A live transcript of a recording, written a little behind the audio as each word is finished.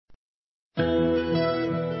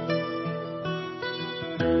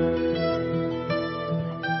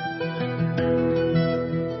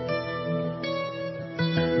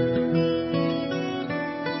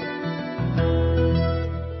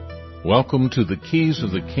Welcome to the Keys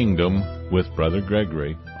of the Kingdom with Brother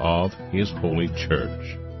Gregory of His Holy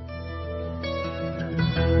Church.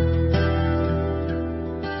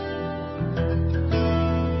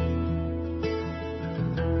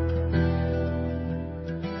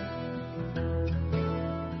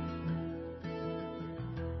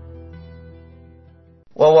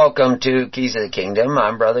 Well, welcome to Keys of the Kingdom.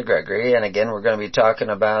 I'm Brother Gregory, and again we're going to be talking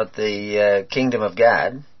about the Kingdom of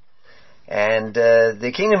God. And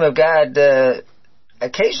the Kingdom of God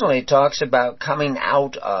occasionally talks about coming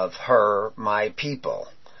out of her, my people.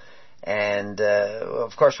 And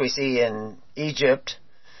of course we see in Egypt,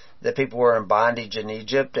 the people were in bondage in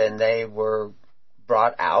Egypt, and they were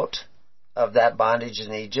brought out of that bondage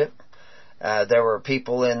in Egypt. There were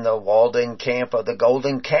people in the walled-in camp of the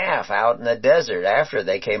Golden Calf out in the desert after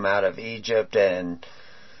they came out of Egypt, and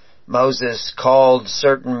Moses called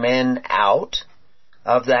certain men out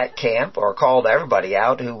of that camp, or called everybody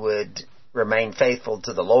out who would remain faithful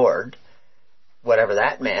to the Lord, whatever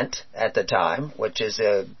that meant at the time, which is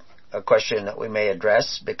a question that we may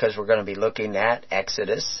address because we're going to be looking at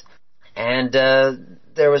Exodus. And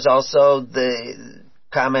there was also the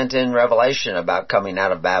comment in Revelation about coming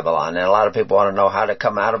out of Babylon. And a lot of people want to know how to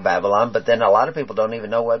come out of Babylon, but then a lot of people don't even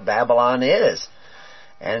know what Babylon is.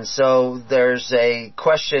 And so there's a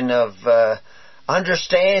question of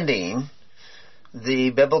understanding the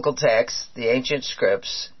biblical text, the ancient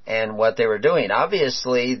scripts, and what they were doing.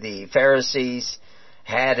 Obviously, the Pharisees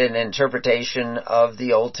had an interpretation of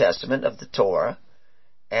the Old Testament, of the Torah,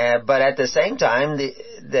 but at the same time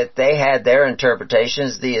that they had their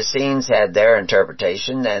interpretations, the Essenes had their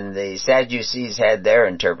interpretation, and the Sadducees had their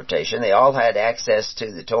interpretation. They all had access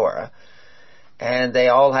to the Torah, and they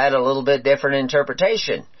all had a little bit different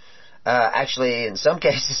interpretation. Actually, in some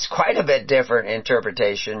cases, quite a bit different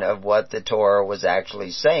interpretation of what the Torah was actually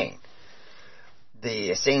saying.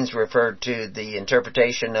 The Essenes referred to the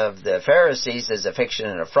interpretation of the Pharisees as a fiction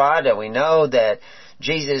and a fraud, and we know that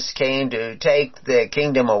Jesus came to take the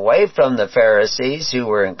kingdom away from the Pharisees, who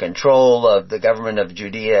were in control of the government of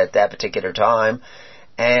Judea at that particular time,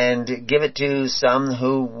 and give it to some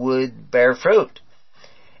who would bear fruit.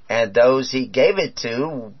 And those he gave it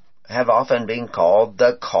to have often been called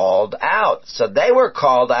the called out. So they were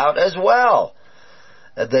called out as well.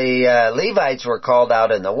 The Levites were called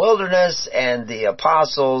out in the wilderness, and the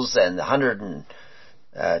apostles and the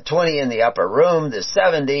 120 in the upper room, the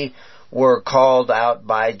 70, were called out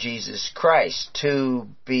by Jesus Christ to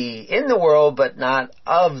be in the world but not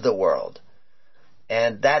of the world.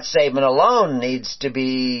 And that statement alone needs to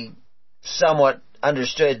be somewhat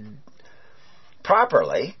understood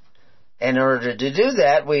properly. In order to do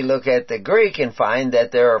that, we look at the Greek and find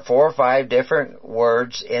that there are 4 or 5 different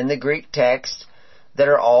words in the Greek text that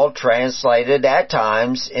are all translated at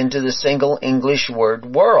times into the single English word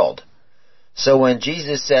world. So when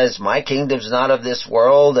Jesus says, my kingdom's not of this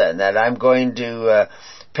world, and that I'm going to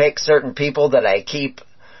pick certain people that I keep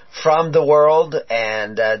from the world,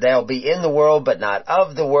 and they'll be in the world but not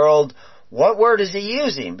of the world, what word is he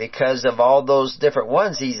using? Because of all those different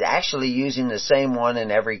ones, he's actually using the same one in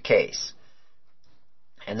every case.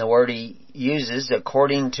 And the word he uses,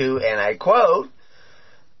 according to, and I quote,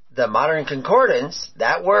 the Modern Concordance,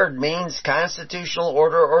 that word means constitutional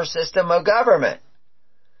order or system of government.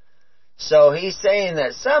 So he's saying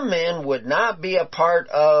that some men would not be a part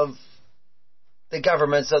of the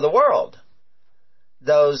governments of the world.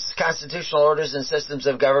 Those constitutional orders and systems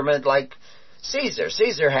of government like Caesar.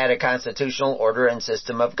 Caesar had a constitutional order and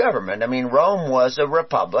system of government. I mean, Rome was a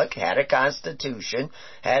republic, had a constitution,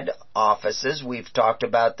 had offices. We've talked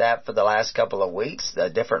about that for the last couple of weeks,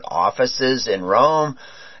 the different offices in Rome.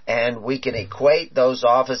 And we can equate those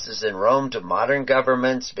offices in Rome to modern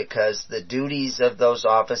governments because the duties of those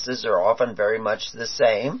offices are often very much the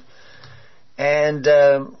same. And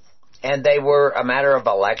they were a matter of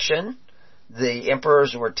election. The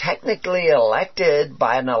emperors were technically elected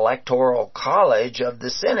by an electoral college of the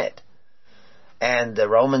Senate. And the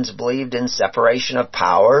Romans believed in separation of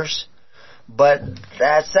powers, but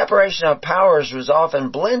that separation of powers was often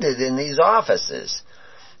blended in these offices.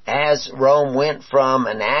 As Rome went from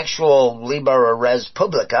an actual Liber Res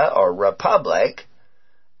Publica, or republic,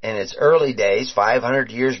 in its early days,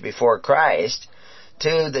 500 years before Christ,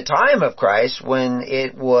 to the time of Christ when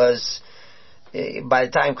it was, by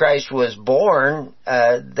the time Christ was born,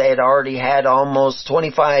 they had already had almost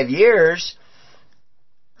 25 years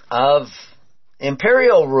of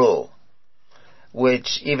imperial rule,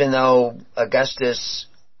 which even though Augustus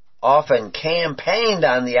often campaigned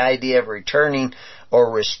on the idea of returning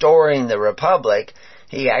or restoring the republic,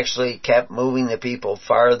 he actually kept moving the people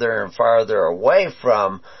farther and farther away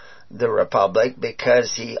from the Republic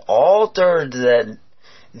because he altered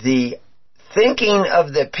the thinking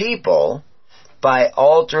of the people by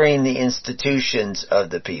altering the institutions of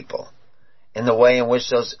the people and the way in which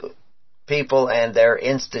those people and their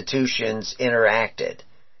institutions interacted.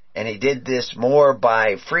 And he did this more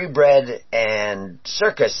by free bread and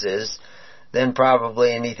circuses than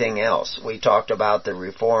probably anything else. We talked about the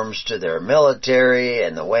reforms to their military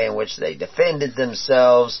and the way in which they defended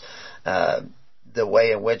themselves, the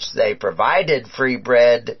way in which they provided free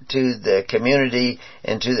bread to the community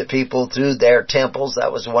and to the people through their temples.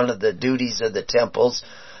 That was one of the duties of the temples.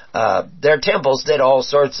 Their temples did all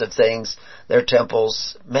sorts of things. Their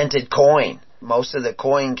temples minted coin. Most of the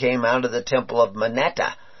coin came out of the temple of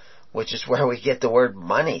Moneta, which is where we get the word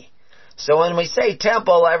money. So when we say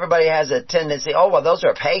temple, everybody has a tendency, oh, well, those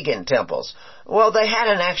are pagan temples. Well, they had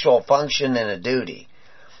an actual function and a duty.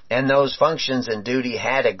 And those functions and duty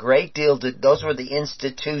had a great deal to, those were the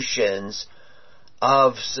institutions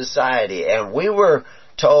of society. And we were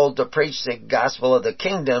told to preach the gospel of the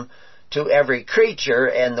kingdom to every creature,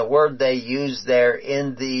 and the word they use there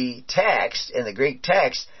in the text, in the Greek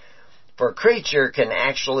text, for creature can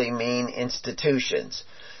actually mean institutions.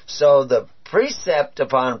 So the precept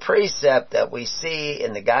upon precept that we see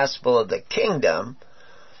in the gospel of the kingdom,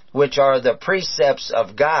 which are the precepts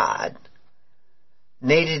of God,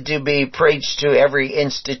 needed to be preached to every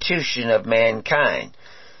institution of mankind.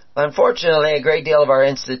 Unfortunately, a great deal of our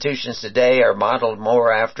institutions today are modeled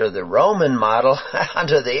more after the Roman model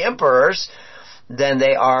under the emperors than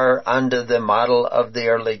they are under the model of the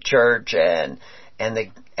early church and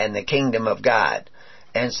the kingdom of God.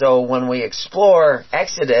 And so when we explore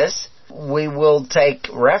Exodus, we will take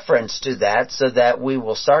reference to that so that we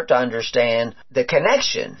will start to understand the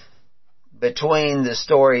connection between the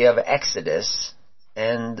story of Exodus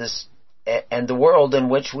and the world in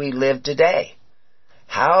which we live today.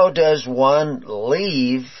 How does one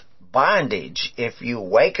leave bondage if you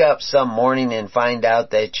wake up some morning and find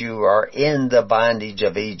out that you are in the bondage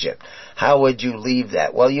of Egypt? How would you leave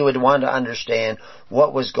that? Well, you would want to understand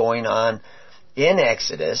what was going on in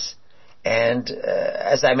Exodus. And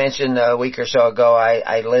as I mentioned a week or so ago,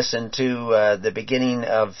 I listened to the beginning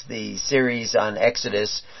of the series on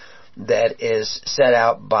Exodus that is set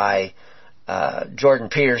out by Jordan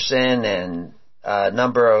Peterson and a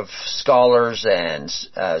number of scholars and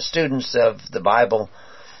students of the Bible,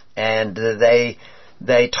 and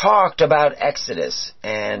they talked about Exodus.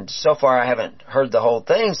 And so far I haven't heard the whole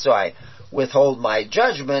thing, so I withhold my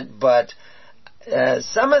judgment, but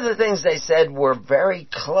some of the things they said were very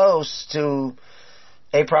close to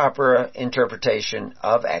a proper interpretation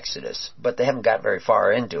of Exodus, but they haven't got very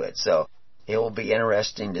far into it, so it will be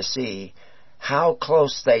interesting to see how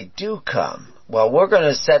close they do come. Well, we're going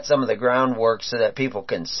to set some of the groundwork so that people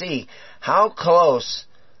can see how close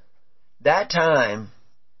that time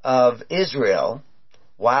of Israel,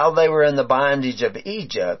 while they were in the bondage of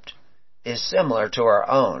Egypt, is similar to our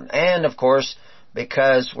own. And, of course,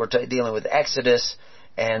 because we're dealing with Exodus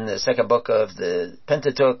and the second book of the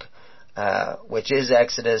Pentateuch, which is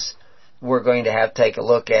Exodus, we're going to have to take a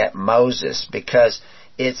look at Moses, because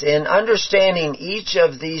it's in understanding each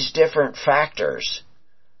of these different factors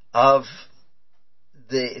of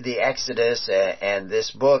the Exodus and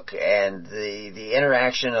this book and the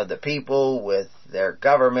interaction of the people with their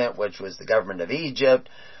government, which was the government of Egypt,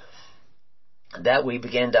 that we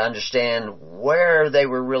begin to understand where they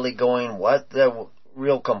were really going, what the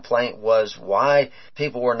real complaint was, why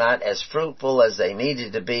people were not as fruitful as they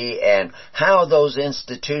needed to be, and how those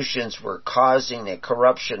institutions were causing a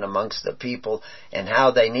corruption amongst the people, and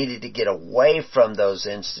how they needed to get away from those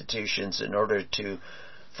institutions in order to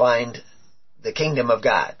find the kingdom of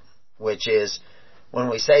God, which is, when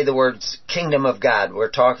we say the words kingdom of God,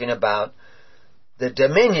 we're talking about the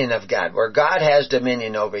dominion of God, where God has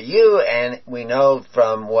dominion over you. And we know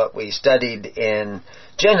from what we studied in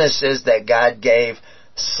Genesis that God gave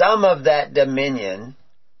some of that dominion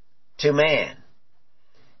to man.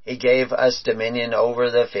 He gave us dominion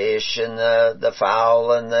over the fish and the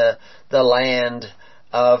fowl and the land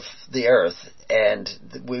of the earth, and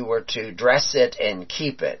we were to dress it and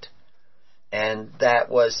keep it. And that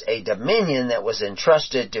was a dominion that was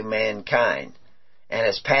entrusted to mankind and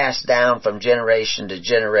is passed down from generation to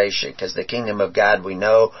generation, because the kingdom of God, we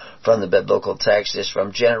know from the biblical text, is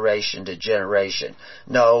from generation to generation.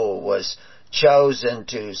 Noah was chosen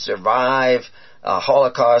to survive a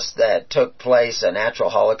Holocaust that took place, a natural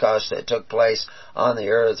Holocaust that took place on the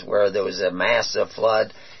earth where there was a massive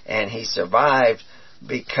flood, and he survived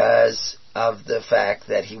because of the fact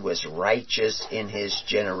that he was righteous in his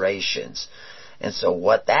generations. And so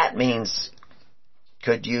what that means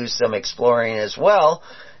could use some exploring as well.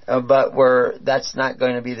 But that's not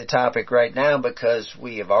going to be the topic right now because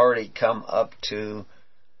we have already come up to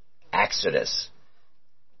Exodus.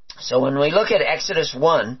 So when we look at Exodus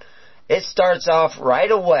 1, it starts off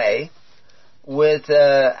right away with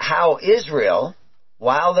how Israel,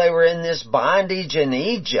 while they were in this bondage in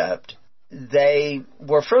Egypt, they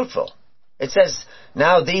were fruitful. It says,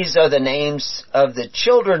 now these are the names of the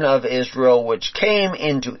children of Israel which came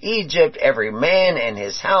into Egypt. Every man and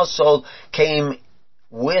his household came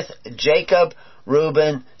with Jacob,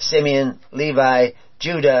 Reuben, Simeon, Levi,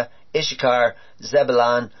 Judah, Issachar,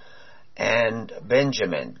 Zebulun, and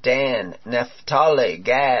Benjamin, Dan, Naphtali,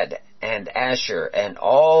 Gad, and Asher, and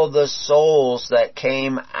all the souls that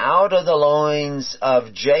came out of the loins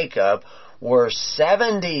of Jacob were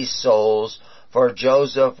 70 souls, for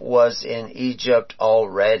Joseph was in Egypt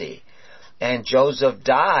already. And Joseph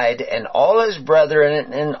died, and all his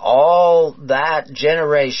brethren and all that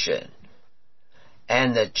generation.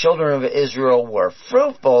 And the children of Israel were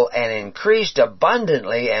fruitful and increased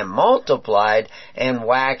abundantly and multiplied and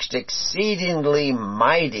waxed exceedingly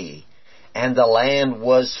mighty, and the land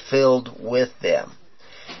was filled with them.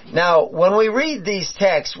 Now, when we read these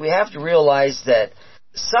texts, we have to realize that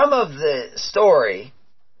some of the story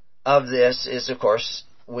of this is, of course,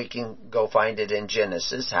 we can go find it in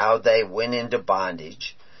Genesis, how they went into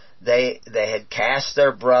bondage. They had cast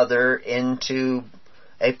their brother into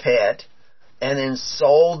a pit and then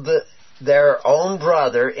sold their own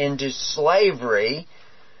brother into slavery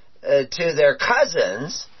to their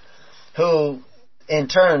cousins, who in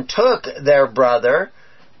turn took their brother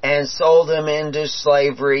and sold him into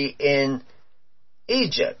slavery in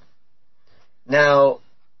Egypt. Now,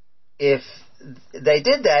 if they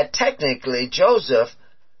did that, technically Joseph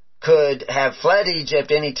could have fled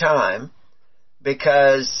Egypt any time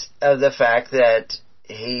because of the fact that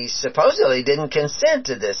he supposedly didn't consent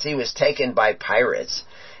to this. He was taken by pirates.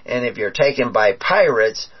 And if you're taken by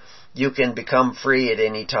pirates, you can become free at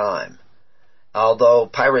any time. Although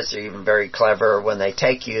pirates are even very clever. When they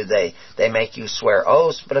take you, they make you swear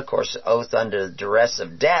oaths. But of course, oath under duress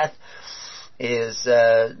of death is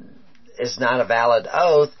not a valid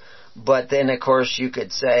oath. But then, of course, you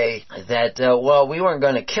could say that, well, we weren't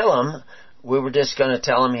going to kill him. We were just going to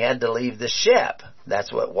tell him he had to leave the ship.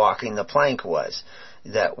 That's what walking the plank was.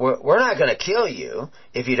 That we're not going to kill you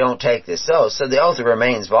if you don't take this oath. So the oath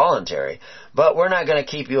remains voluntary. But we're not going to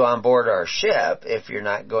keep you on board our ship if you're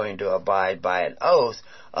not going to abide by an oath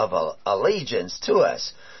of allegiance to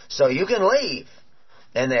us. So you can leave.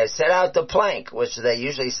 And they set out the plank, which they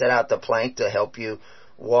usually set out the plank to help you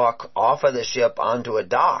walk off of the ship onto a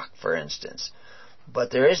dock, for instance. But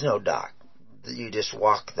there is no dock. You just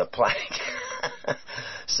walk the plank.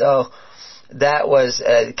 So that was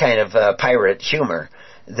kind of pirate humor,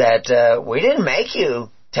 that we didn't make you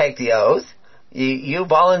take the oath. You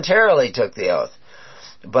voluntarily took the oath.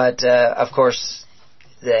 But, of course,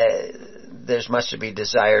 there's much to be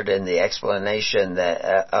desired in the explanation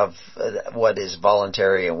of what is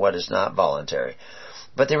voluntary and what is not voluntary.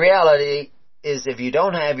 But the reality is, if you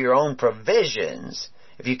don't have your own provisions,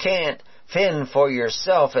 if you can't fend for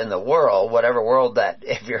yourself in the world, whatever world that,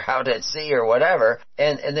 if you're out at sea or whatever,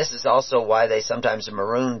 and this is also why they sometimes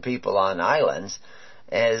maroon people on islands,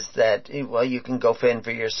 is that, well, you can go fend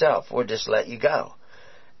for yourself. We'll just let you go.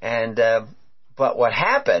 And, but what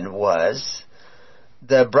happened was,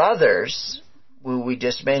 the brothers, who we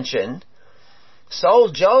just mentioned,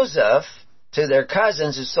 sold Joseph to their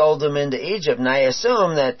cousins who sold him into Egypt. And I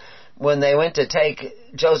assume that when they went to take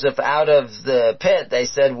Joseph out of the pit, they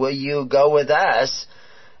said, will you go with us?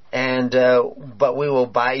 And, but we will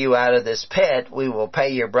buy you out of this pit. We will pay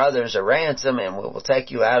your brothers a ransom and we will take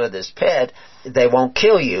you out of this pit. They won't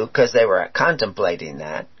kill you, because they were contemplating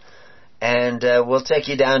that. And, we'll take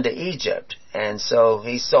you down to Egypt. And so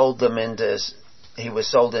he was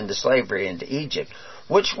sold into slavery into Egypt,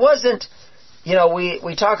 which wasn't,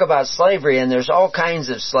 we talk about slavery, and there's all kinds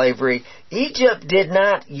of slavery. Egypt did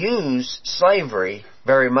not use slavery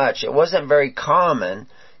very much. It wasn't very common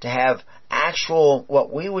to have actual,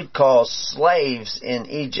 what we would call slaves in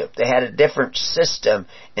Egypt. They had a different system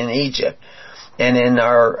in Egypt. And in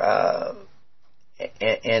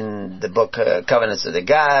in the book Covenants of the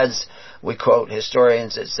Gods, we quote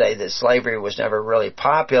historians that say that slavery was never really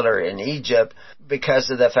popular in Egypt because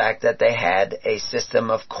of the fact that they had a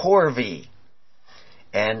system of corvée.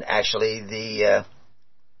 And actually, the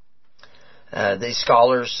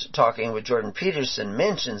scholars talking with Jordan Peterson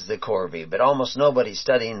mentions the corvée, but almost nobody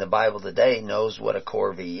studying the Bible today knows what a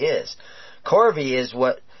corvée is. Corvée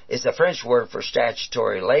is the French word for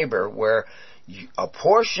statutory labor, where a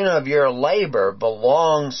portion of your labor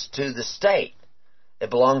belongs to the state. It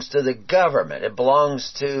belongs to the government. It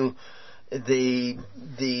belongs to the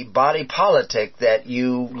body politic that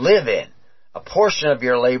you live in. A portion of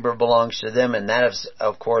your labor belongs to them, and that is,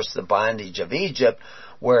 of course, the bondage of Egypt,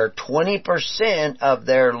 where 20% of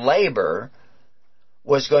their labor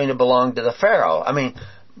was going to belong to the Pharaoh. I mean,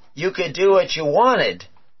 you could do what you wanted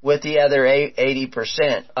with the other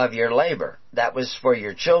 80% of your labor. That was for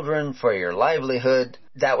your children, for your livelihood.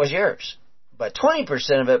 That was yours. But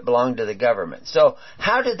 20% of it belonged to the government. So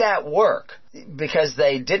how did that work? Because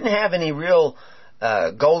they didn't have any real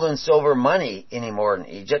gold and silver money anymore in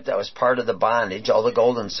Egypt. That was part of the bondage. All the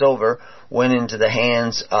gold and silver went into the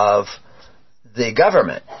hands of the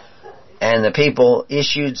government. And the people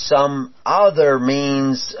issued some other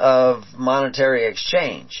means of monetary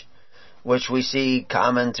exchange, which we see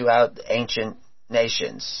common throughout ancient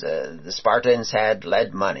nations. The Spartans had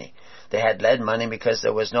lead money. They had lead money because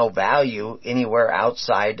there was no value anywhere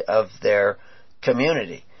outside of their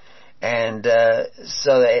community. And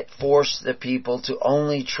so it forced the people to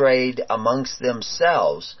only trade amongst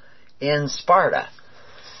themselves in Sparta.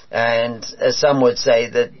 And some would say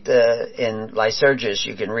that in Lycurgus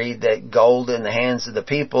you can read that gold in the hands of the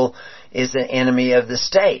people is an enemy of the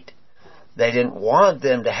state. They didn't want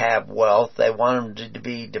them to have wealth. They wanted them to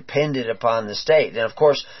be dependent upon the state. And of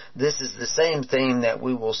course, this is the same thing that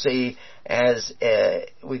we will see as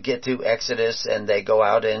we get to Exodus and they go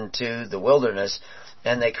out into the wilderness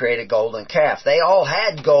and they create a golden calf. They all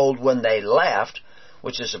had gold when they left,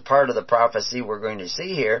 which is a part of the prophecy we're going to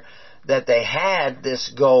see here, that they had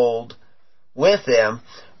this gold with them,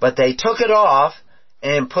 but they took it off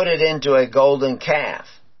and put it into a golden calf,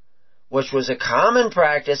 which was a common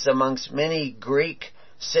practice amongst many Greek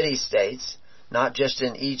city-states, not just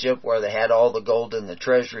in Egypt where they had all the gold in the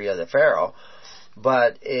treasury of the Pharaoh,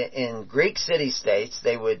 but in Greek city-states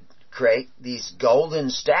they would create these golden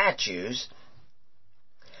statues,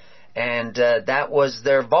 and that was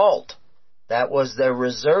their vault. That was their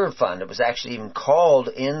reserve fund. It was actually even called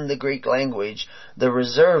in the Greek language the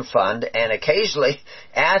reserve fund, and occasionally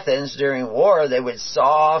Athens during war they would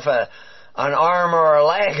saw off an arm or a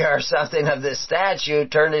leg or something of this statue,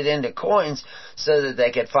 turn it into coins so that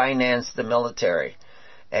they could finance the military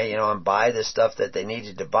and buy the stuff that they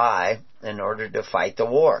needed to buy in order to fight the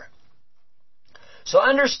war. So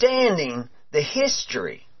understanding the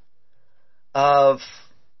history of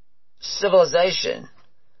civilization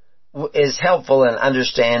is helpful in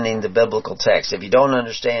understanding the biblical text. If you don't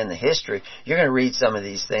understand the history, you're going to read some of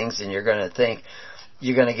these things and you're going to think,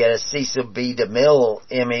 you're going to get a Cecil B. DeMille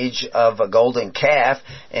image of a golden calf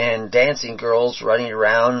and dancing girls running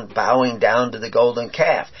around bowing down to the golden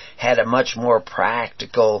calf. Had a much more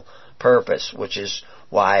practical purpose, which is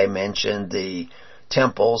why I mentioned the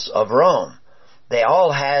temples of Rome. They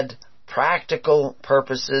all had practical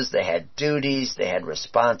purposes. They had duties. They had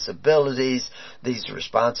responsibilities. These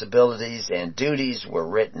responsibilities and duties were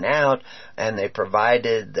written out, and they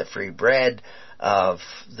provided the free bread of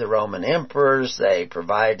the Roman emperors. They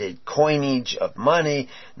provided coinage of money.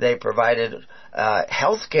 They provided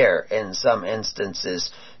health care in some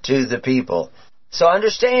instances to the people. So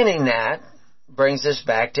understanding that brings us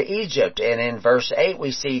back to Egypt. And in verse 8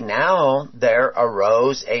 we see, now there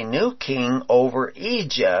arose a new king over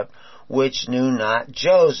Egypt, which knew not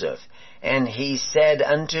Joseph. And he said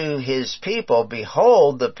unto his people,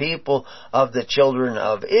 behold, the people of the children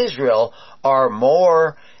of Israel are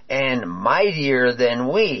more and mightier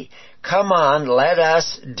than we. Come on, let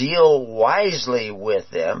us deal wisely with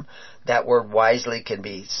them. That word wisely can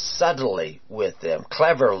be subtly with them,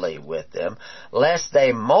 cleverly with them, lest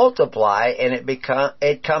they multiply, and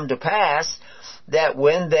it come to pass that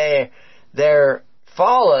when there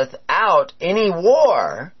falleth out any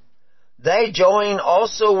war, they join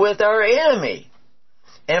also with our enemy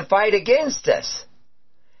and fight against us,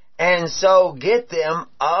 and so get them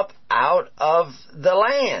up out of the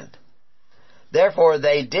land. Therefore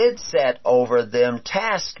they did set over them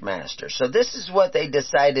taskmasters. So this is what they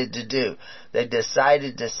decided to do. They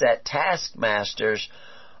decided to set taskmasters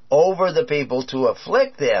over the people to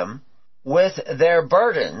afflict them with their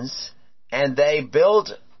burdens, and they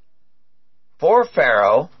built for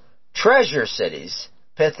Pharaoh treasure cities,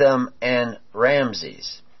 Pithom and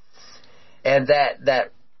Ramses. And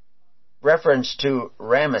that reference to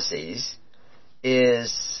Ramesses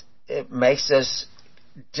it makes us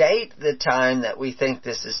date the time that we think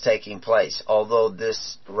this is taking place, although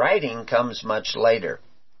this writing comes much later.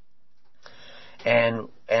 And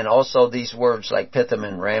also these words like Pithom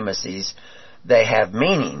and Ramesses, they have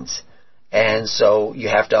meanings. And so you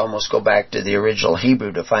have to almost go back to the original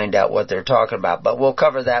Hebrew to find out what they're talking about. But we'll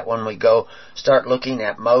cover that when we start looking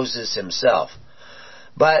at Moses himself.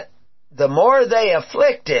 But the more they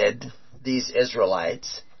afflicted these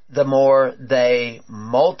Israelites, the more they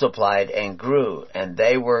multiplied and grew, and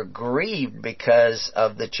they were grieved because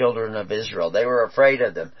of the children of Israel. They were afraid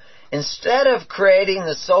of them. Instead of creating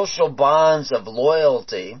the social bonds of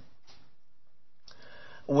loyalty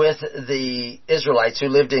with the Israelites who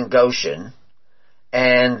lived in Goshen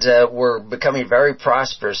and were becoming very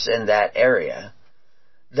prosperous in that area,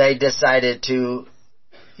 they decided to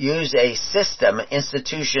use a system,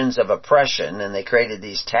 institutions of oppression, and they created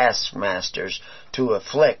these taskmasters to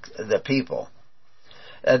afflict the people.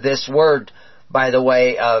 This word, by the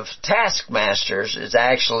way, of taskmasters is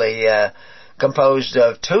actually composed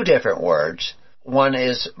of two different words. One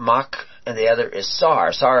is mak and the other is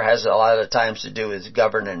sar. Sar has a lot of times to do with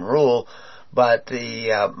govern and rule, but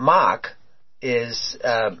the mak is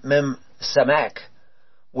mem samek,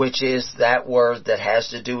 which is that word that has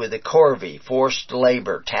to do with the corvée, forced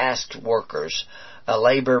labor, tasked workers,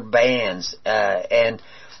 labor bands, and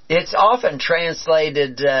it's often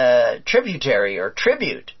translated tributary or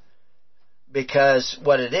tribute, because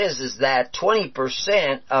what it is that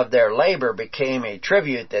 20% of their labor became a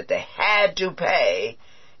tribute that they had to pay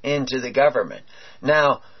into the government.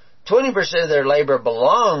 Now, 20% of their labor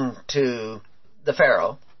belonged to the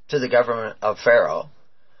Pharaoh, to the government of Pharaoh,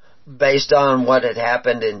 based on what had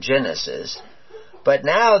happened in Genesis. But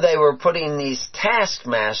now they were putting these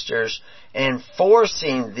taskmasters and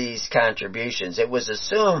forcing these contributions. It was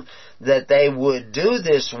assumed that they would do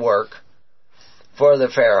this work for the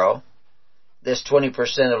Pharaoh, this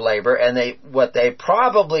 20% of labor, and what they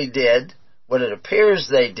probably did, what it appears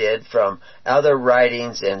they did from other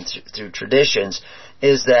writings and through traditions,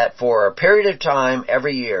 is that for a period of time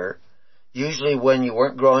every year, usually when you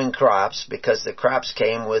weren't growing crops, because the crops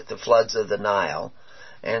came with the floods of the Nile,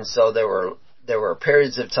 and so there were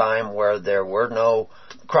periods of time where there were no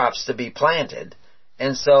crops to be planted,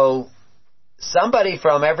 and so somebody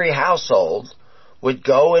from every household would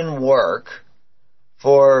go and work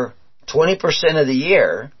for 20% of the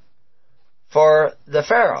year for the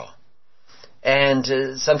Pharaoh.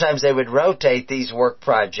 And sometimes they would rotate these work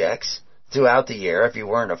projects throughout the year. If you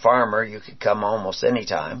weren't a farmer, you could come almost any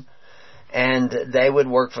time. And they would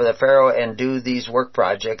work for the Pharaoh and do these work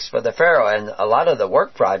projects for the Pharaoh. And a lot of the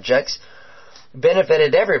work projects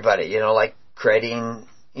benefited everybody, like creating,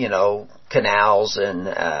 canals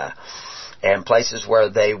and places where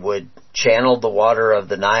they would channel the water of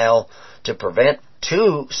the Nile to prevent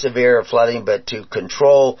too severe flooding, but to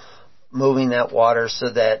control moving that water,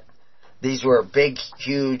 so that these were big,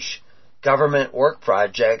 huge government work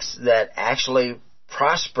projects that actually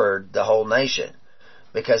prospered the whole nation,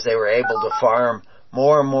 because they were able to farm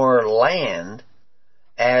more and more land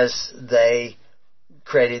as they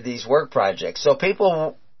created these work projects. So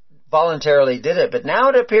people voluntarily did it, but now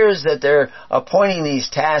it appears that they're appointing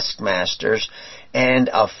these taskmasters and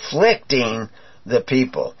afflicting the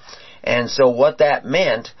people. And so what that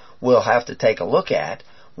meant, we'll have to take a look at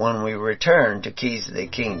when we return to Keys of the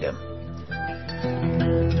Kingdom.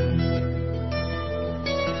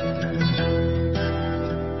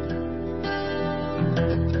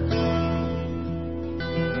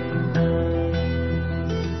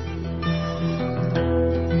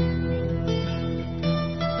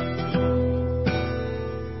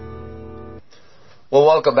 Well,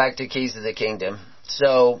 welcome back to Keys of the Kingdom.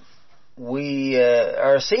 So, we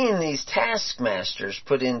are seeing these taskmasters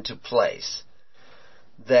put into place.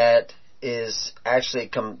 That is actually,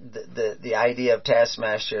 the idea of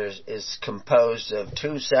taskmasters is composed of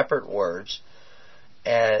two separate words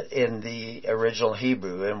in the original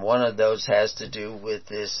Hebrew, and one of those has to do with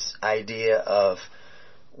this idea of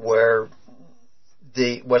what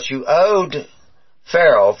you owed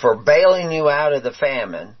Pharaoh for bailing you out of the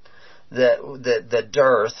famine, the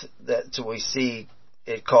dearth that we see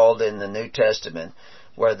it called in the New Testament,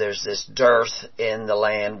 where there's this dearth in the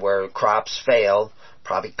land where crops fail,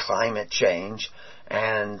 probably climate change,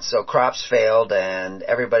 and so crops failed and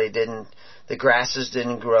the grasses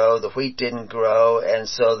didn't grow, the wheat didn't grow, and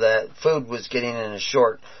so that food was getting in a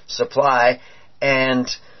short supply, and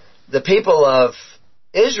the people of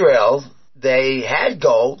Israel, they had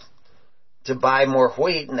gold to buy more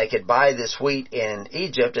wheat, and they could buy this wheat in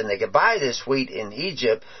Egypt, and they could buy this wheat in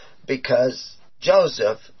Egypt because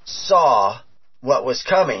Joseph saw what was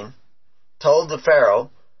coming, told the Pharaoh,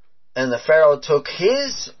 and the Pharaoh took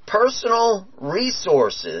his personal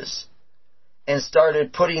resources and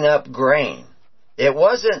started putting up grain. It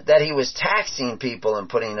wasn't that he was taxing people and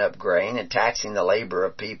putting up grain and taxing the labor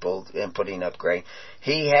of people and putting up grain.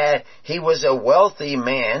 He was a wealthy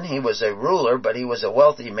man. He was a ruler, but he was a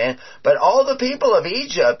wealthy man. But all the people of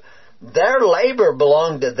Egypt, their labor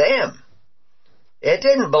belonged to them. It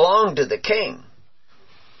didn't belong to the king.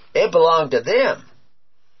 It belonged to them.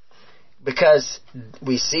 Because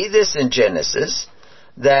we see this in Genesis,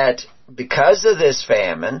 that because of this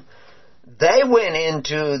famine, they went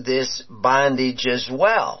into this bondage as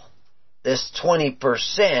well. This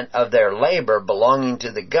 20% of their labor belonging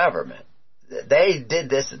to the government. They did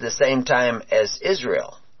this at the same time as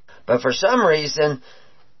Israel. But for some reason,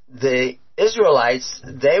 the Israelites,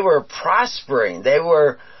 they were prospering. They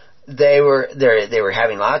were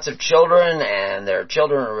having lots of children, and their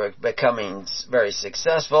children were becoming very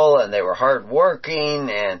successful, and they were hardworking,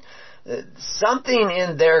 and something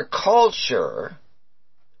in their culture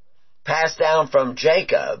passed down from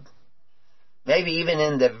Jacob, maybe even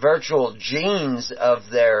in the virtual genes of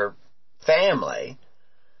their family,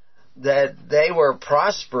 that they were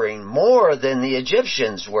prospering more than the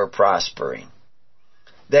Egyptians were prospering.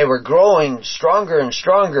 They were growing stronger and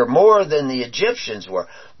stronger more than the Egyptians were.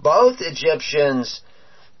 Both Egyptians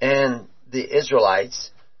and the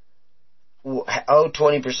Israelites owed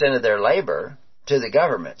 20% of their labor to the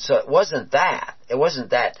government. So it wasn't that. It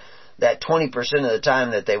wasn't that 20% of the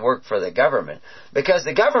time that they worked for the government. Because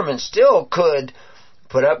the government still could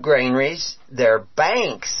put up granaries. Their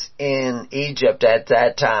banks in Egypt at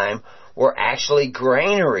that time were actually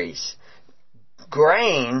granaries.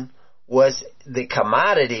 Grain was the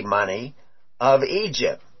commodity money of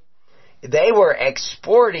Egypt. They were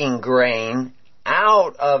exporting grain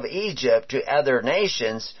out of Egypt to other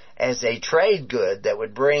nations as a trade good that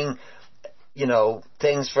would bring,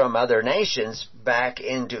 things from other nations back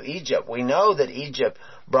into Egypt. We know that Egypt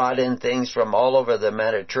brought in things from all over the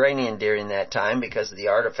Mediterranean during that time because of the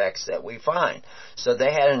artifacts that we find. So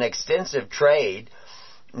they had an extensive trade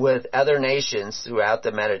with other nations throughout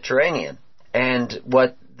the Mediterranean. And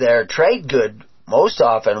what their trade good most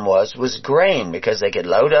often was grain, because they could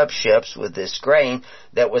load up ships with this grain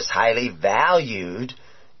that was highly valued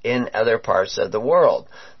in other parts of the world.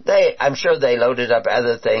 I'm sure they loaded up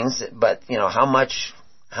other things, but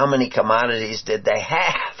how many commodities did they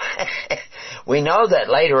have? We know that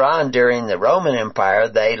later on during the Roman Empire,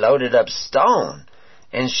 they loaded up stone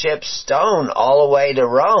and shipped stone all the way to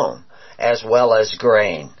Rome, as well as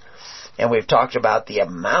grain. And we've talked about the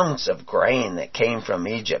amounts of grain that came from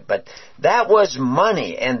Egypt. But that was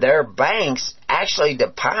money, and their banks actually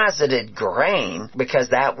deposited grain because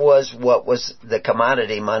that was what was the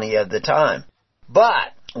commodity money of the time.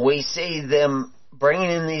 But we see them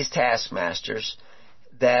bringing in these taskmasters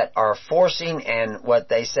that are forcing and what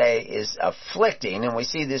they say is afflicting. And we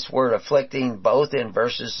see this word afflicting both in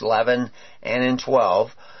verses 11 and in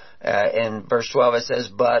 12. In verse 12 it says,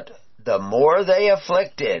 "But the more they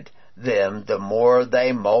afflicted them, the more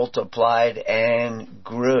they multiplied and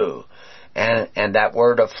grew." And that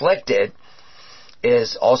word afflicted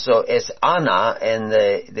is ana in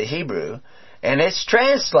the Hebrew, and it's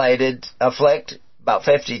translated afflict about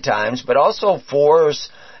 50 times, but also force,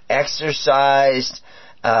 exercised,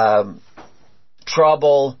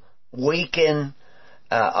 trouble, weaken,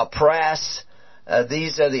 oppress.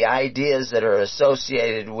 These are the ideas that are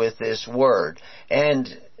associated with this word. And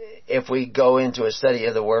if we go into a study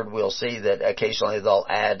of the word, we'll see that occasionally they'll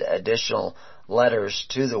add additional letters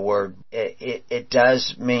to the word. It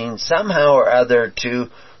does mean somehow or other to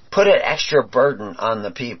put an extra burden on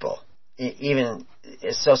the people, even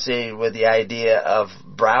associated with the idea of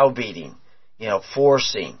browbeating,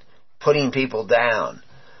 forcing, putting people down,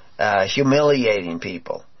 humiliating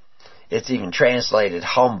people. It's even translated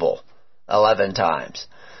humble 11 times.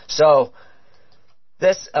 So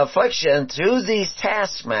this affliction through these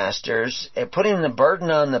taskmasters and putting the burden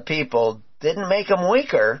on the people didn't make them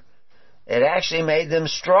weaker. It actually made them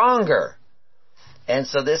stronger. And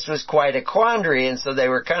so this was quite a quandary. And so they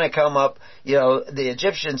were kind of come up, the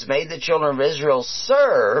Egyptians made the children of Israel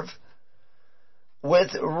serve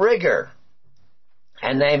with rigor.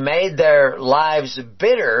 And they made their lives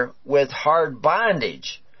bitter with hard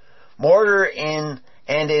bondage. Mortar and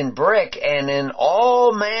in brick, and in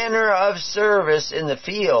all manner of service in the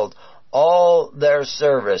field, all their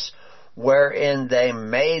service, wherein they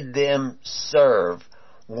made them serve,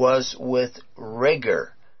 was with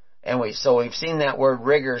rigor. And we've seen that word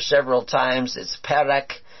rigor several times. It's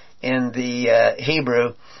perek in the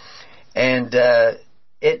Hebrew, and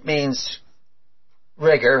it means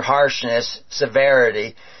rigor, harshness,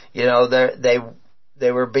 severity.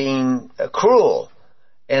 They were being cruel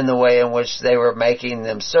in the way in which they were making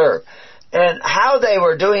them serve. And how they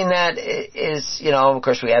were doing that is, of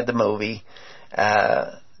course we have the movie,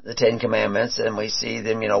 the Ten Commandments, and we see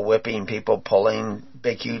them, whipping people, pulling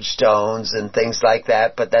big huge stones and things like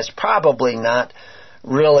that, but that's probably not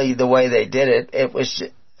really the way they did it. It was,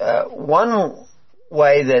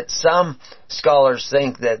 way that some scholars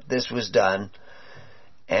think that this was done,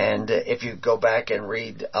 and if you go back and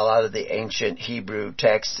read a lot of the ancient Hebrew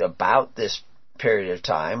texts about this period of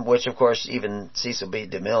time, which of course even Cecil B.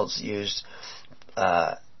 DeMille's used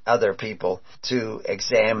other people to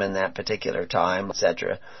examine that particular time,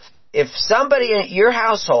 etc. If somebody in your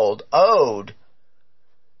household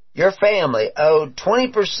your family owed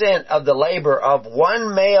 20% of the labor of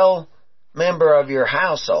one male member of your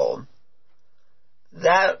household,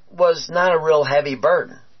 that was not a real heavy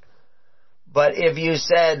burden. But if you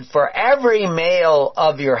said for every male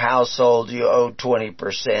of your household you owed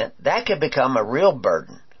 20%, that could become a real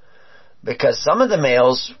burden. Because some of the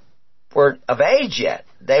males weren't of age yet.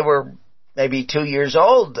 They were maybe 2 years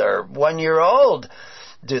old or 1 year old.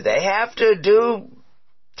 Do they have to do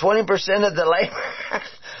 20% of the labor?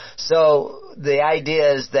 So the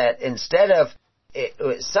idea is that instead of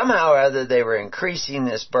somehow or other they were increasing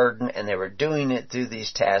this burden, and they were doing it through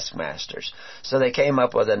these taskmasters. So they came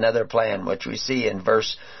up with another plan, which we see in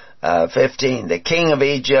verse 15. The king of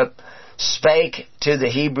Egypt spake to the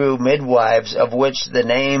Hebrew midwives, of which the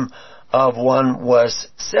name of one was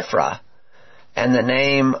Siphrah, and the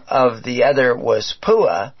name of the other was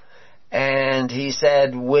Puah. And he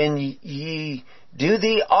said, when ye do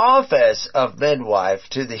the office of midwife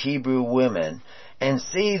to the Hebrew women, and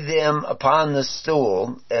see them upon the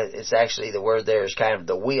stool, it's actually the word there is kind of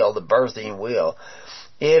the wheel, the birthing wheel.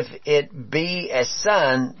 If it be a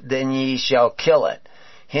son, then ye shall kill it,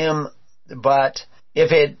 him, but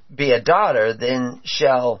if it be a daughter, then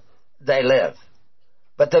shall they live.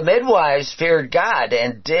 But the midwives feared God,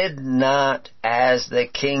 and did not as the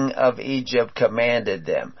king of Egypt commanded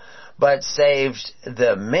them, but saved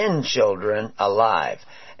the men children alive.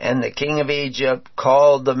 And the king of Egypt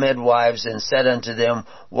called the midwives, and said unto them,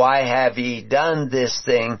 why have ye done this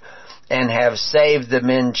thing, and have saved the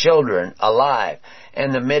men children alive?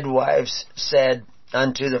 And the midwives said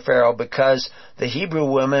unto the Pharaoh, because the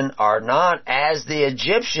Hebrew women are not as the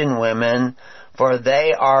Egyptian women, for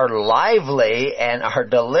they are lively, and are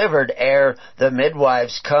delivered ere the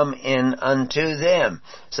midwives come in unto them.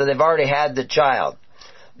 So they've already had the child.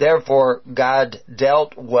 Therefore God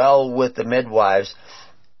dealt well with the midwives,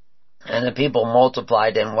 and the people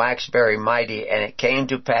multiplied and waxed very mighty. And it came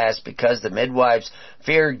to pass, because the midwives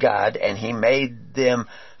feared God, and he made them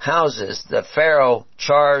houses, the Pharaoh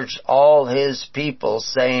charged all his people,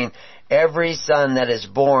 saying, every son that is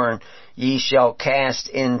born ye shall cast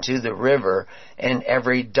into the river, and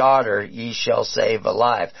every daughter ye shall save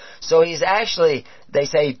alive. So he's actually, they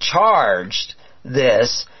say, charged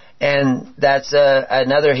this, and that's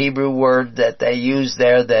another Hebrew word that they use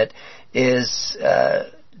there that is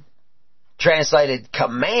translated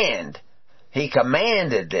command. He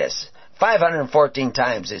commanded this. 514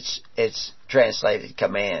 times it's translated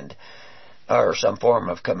command, or some form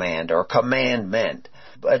of command, or commandment.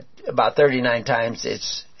 But about 39 times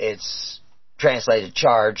it's translated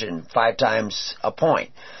charge, and 5 times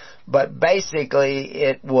appoint. But basically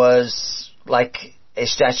it was like a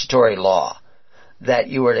statutory law that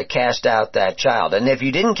you were to cast out that child. And if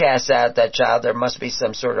you didn't cast out that child, there must be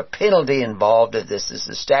some sort of penalty involved if this is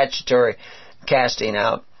the statutory casting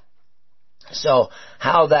out. So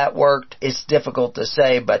how that worked, it's difficult to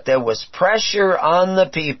say, but there was pressure on the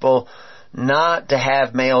people not to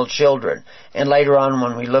have male children. And later on,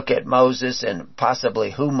 when we look at Moses and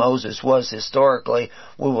possibly who Moses was historically,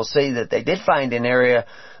 we will see that they did find an area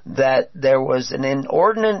that there was an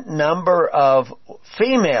inordinate number of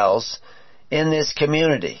females in this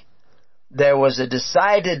community. There was a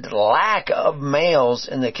decided lack of males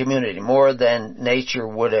in the community, more than nature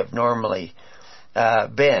would have normally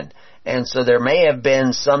been. And so there may have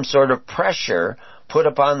been some sort of pressure put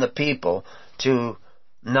upon the people to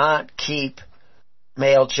not keep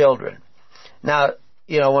male children. Now,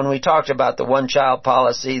 when we talked about the one-child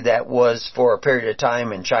policy, that was for a period of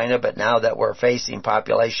time in China, but now that we're facing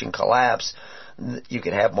population collapse, you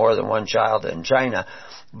can have more than one child in China.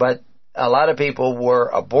 But a lot of people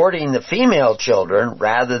were aborting the female children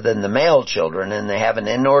rather than the male children, and they have an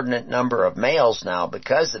inordinate number of males now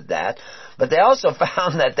because of that. But they also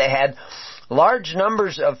found that they had large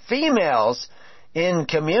numbers of females in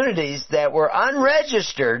communities that were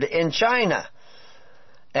unregistered in China.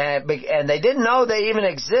 And they didn't know they even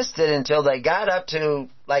existed until they got up to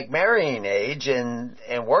like marrying age and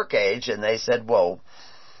work age, and they said, well,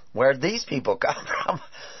 where'd these people come from?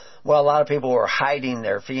 Well, a lot of people were hiding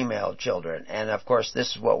their female children. And of course,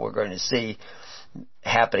 this is what we're going to see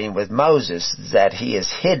happening with Moses, that he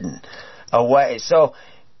is hidden away. So,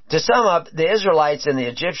 to sum up, the Israelites and the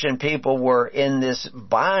Egyptian people were in this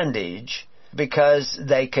bondage because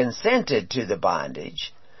they consented to the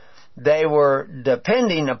bondage. they were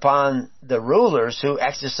depending upon the rulers who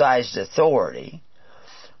exercised authority,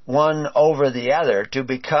 one over the other, to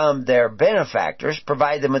become their benefactors,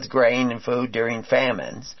 provide them with grain and food during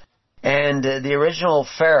famines. And the original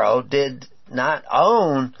Pharaoh did not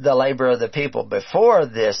own the labor of the people before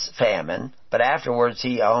this famine, but afterwards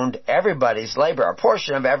he owned everybody's labor, a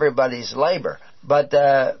portion of everybody's labor. But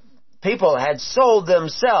the people had sold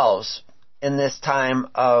themselves in this time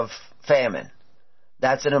of famine.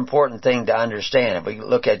 That's an important thing to understand. If we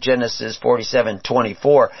look at Genesis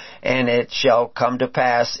 47:24, and it shall come to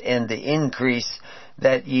pass in the increase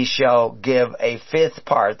that ye shall give a fifth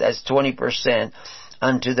part, that's 20%,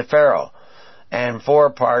 unto the Pharaoh, and 4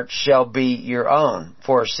 parts shall be your own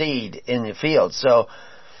for seed in the field. So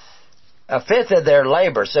a fifth of their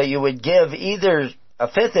labor. So you would give either a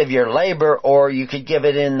fifth of your labor, or you could give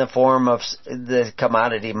it in the form of the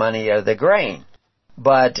commodity money or the grain.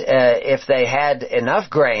 But if they had enough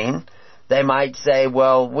grain, they might say,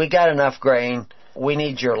 well, we got enough grain, we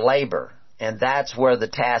need your labor. And that's where the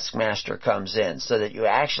taskmaster comes in, so that you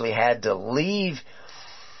actually had to leave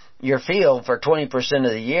your field for 20%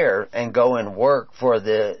 of the year and go and work for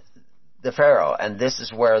the Pharaoh. And this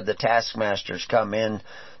is where the taskmasters come in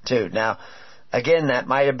too. Now, again, that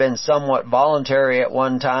might have been somewhat voluntary at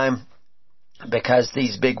one time, because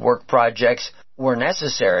these big work projects were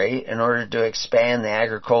necessary in order to expand the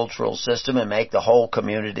agricultural system and make the whole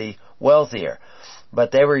community wealthier.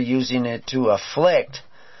 But they were using it to afflict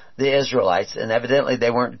the Israelites, and evidently they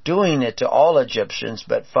weren't doing it to all Egyptians,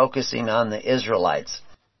 but focusing on the Israelites.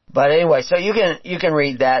 But anyway, so you can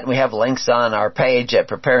read that, and we have links on our page at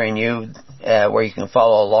Preparing You where you can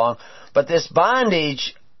follow along. But this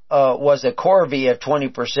bondage was a corvée of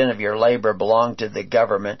 20% of your labor belonged to the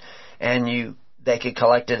government, and they could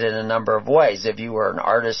collect it in a number of ways. If you were an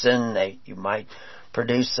artisan, you might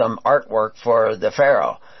produce some artwork for the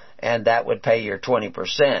Pharaoh, and that would pay your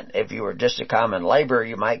 20%. If you were just a common laborer,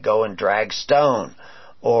 you might go and drag stone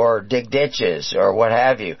or dig ditches or what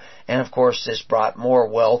have you. And of course, this brought more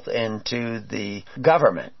wealth into the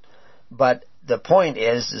government. But the point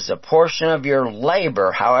is a portion of your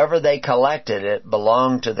labor, however they collected it,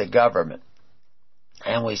 belonged to the government.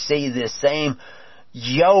 And we see this same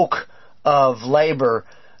yoke of labor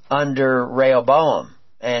under Rehoboam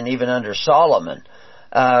and even under Solomon,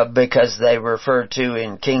 because they refer to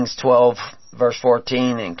in Kings 12 verse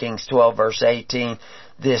 14 and Kings 12 verse 18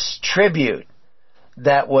 this tribute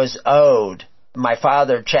that was owed. My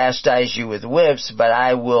father chastised you with whips, but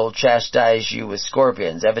I will chastise you with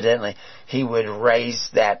scorpions. Evidently, he would raise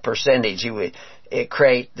that percentage. He would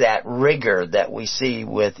create that rigor that we see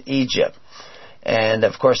with Egypt. And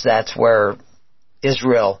of course, that's where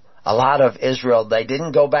a lot of Israel, they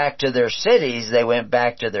didn't go back to their cities, they went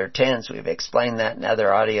back to their tents. We've explained that in other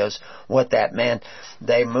audios, what that meant.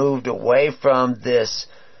 They moved away from this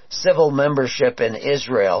civil membership in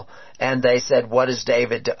Israel, and they said, what is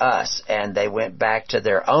David to us? And they went back to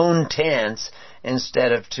their own tents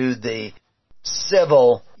instead of to the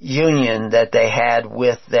civil union that they had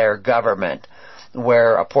with their government,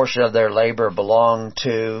 where a portion of their labor belonged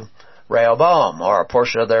to Rehoboam, or a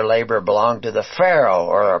portion of their labor belonged to the Pharaoh,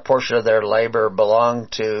 or a portion of their labor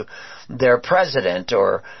belonged to their president,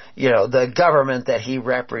 or, the government that he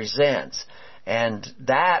represents. And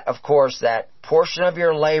that, of course, that portion of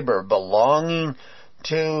your labor belonging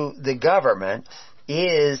to the government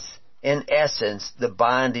is, in essence, the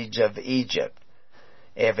bondage of Egypt.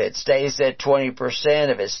 If it stays at 20%,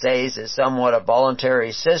 if it stays as somewhat a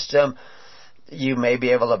voluntary system, you may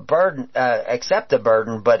be able to accept the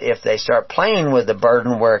burden, but if they start playing with the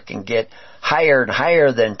burden where it can get higher and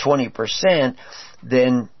higher than 20%,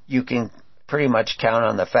 then you can pretty much count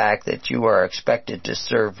on the fact that you are expected to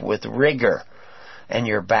serve with rigor, and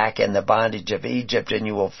you're back in the bondage of Egypt, and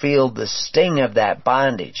you will feel the sting of that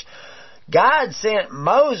bondage. God sent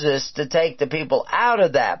Moses to take the people out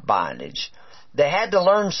of that bondage. They had to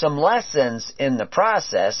learn some lessons in the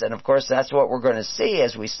process, and of course that's what we're going to see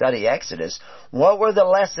as we study Exodus. What were the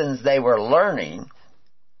lessons they were learning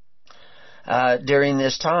during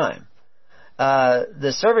this time?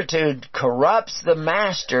 The servitude corrupts the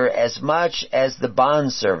master as much as the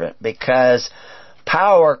bondservant, because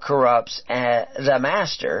power corrupts the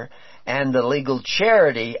master, and the legal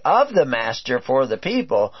charity of the master for the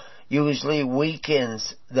people usually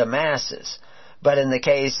weakens the masses. But in the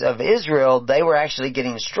case of Israel, they were actually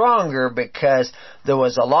getting stronger because there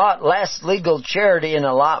was a lot less legal charity and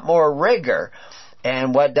a lot more rigor.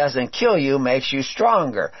 And what doesn't kill you makes you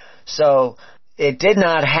stronger. So it did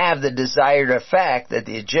not have the desired effect that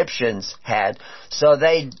the Egyptians had. So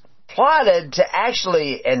they plotted to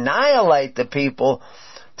actually annihilate the people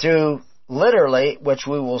through literally, which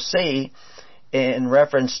we will see in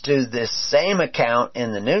reference to this same account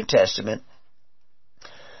in the New Testament,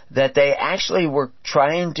 that they actually were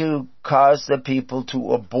trying to cause the people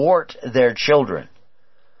to abort their children.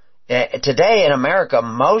 Today in America,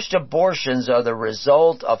 most abortions are the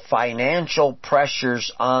result of financial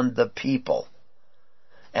pressures on the people.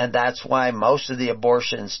 And that's why most of the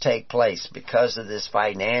abortions take place, because of this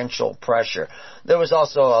financial pressure. There was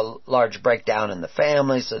also a large breakdown in the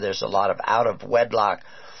family, so there's a lot of out-of-wedlock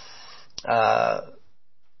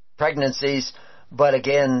pregnancies. But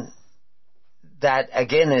again, that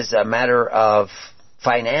again is a matter of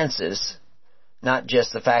finances, not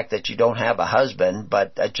just the fact that you don't have a husband,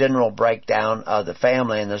 but a general breakdown of the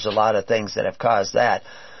family, and there's a lot of things that have caused that.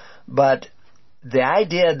 But the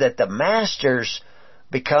idea that the masters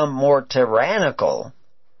become more tyrannical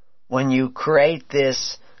when you create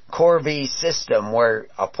this corvée system where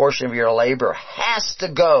a portion of your labor has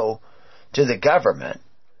to go to the government,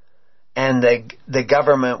 and the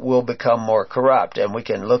government will become more corrupt. And we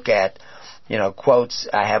can look at, quotes.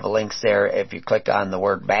 I have links there. If you click on the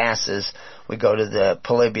word masses, we go to the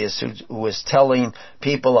Polybius who was telling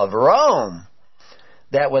people of Rome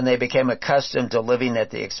that when they became accustomed to living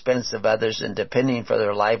at the expense of others and depending for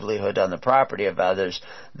their livelihood on the property of others,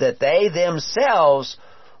 that they themselves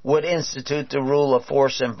would institute the rule of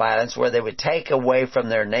force and violence, where they would take away from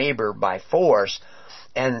their neighbor by force,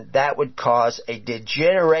 and that would cause a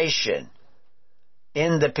degeneration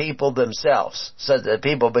in the people themselves, so that the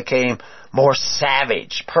people became more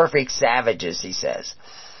savage, perfect savages, he says.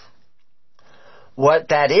 What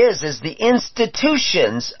that is the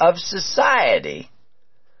institutions of society,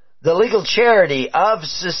 the legal charity of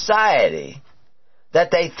society,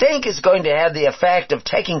 that they think is going to have the effect of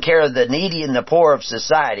taking care of the needy and the poor of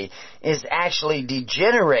society, is actually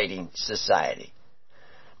degenerating society.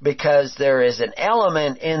 Because there is an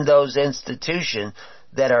element in those institutions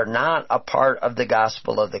that are not a part of the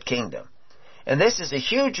gospel of the kingdom. And this is a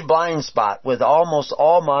huge blind spot with almost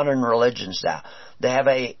all modern religions now. They have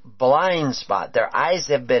a blind spot. Their eyes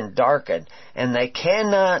have been darkened, and they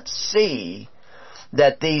cannot see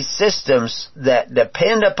that these systems that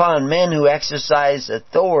depend upon men who exercise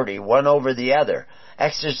authority one over the other,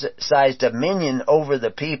 exercise dominion over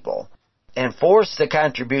the people, and force the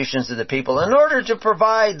contributions of the people in order to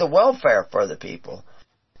provide the welfare for the people,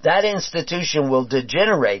 that institution will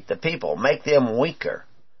degenerate the people, make them weaker,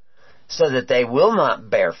 so that they will not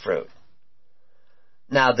bear fruit.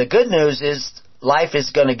 Now, the good news is life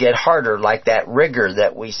is going to get harder, like that rigor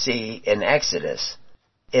that we see in Exodus,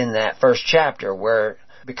 in that first chapter, where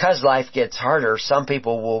because life gets harder, some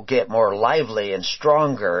people will get more lively and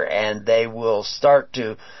stronger, and they will start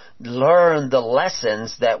to learn the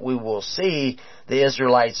lessons that we will see the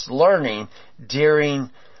Israelites learning during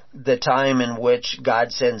the time in which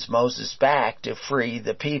God sends Moses back to free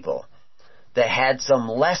the people. They had some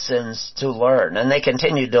lessons to learn, and they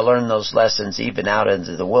continued to learn those lessons even out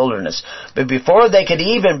into the wilderness. But before they could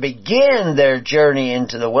even begin their journey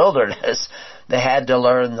into the wilderness, they had to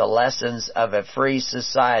learn the lessons of a free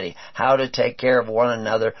society, how to take care of one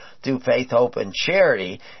another through faith, hope, and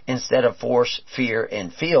charity instead of force, fear,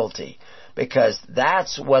 and fealty. Because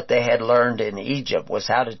that's what they had learned in Egypt, was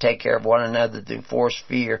how to take care of one another through force,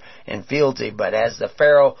 fear, and fealty. But as the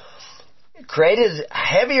Pharaoh created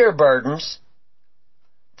heavier burdens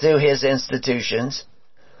through his institutions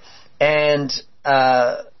and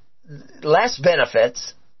less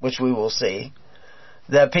benefits, which we will see,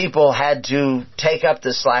 the people had to take up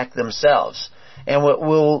the slack themselves. And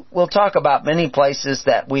we'll talk about many places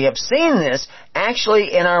that we have seen this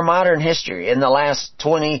actually in our modern history, in the last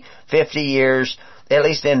 20, 50 years, at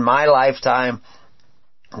least in my lifetime,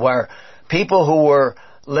 where people who were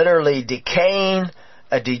literally decaying,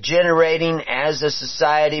 degenerating as a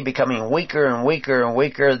society, becoming weaker and weaker and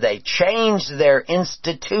weaker, they changed their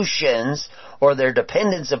institutions or their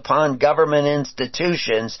dependence upon government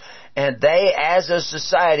institutions, and they as a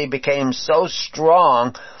society became so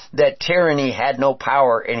strong that tyranny had no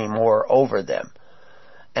power anymore over them.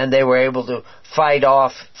 And they were able to fight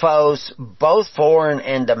off foes, both foreign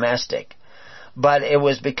and domestic. But it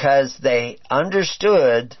was because they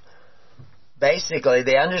understood, basically,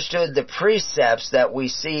 they understood the precepts that we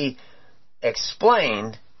see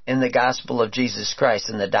explained in the gospel of Jesus Christ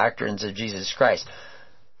and the doctrines of Jesus Christ.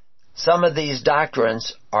 Some of these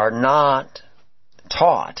doctrines are not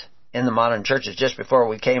taught in the modern churches. Just before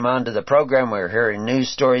we came onto the program, we were hearing news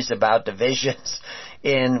stories about divisions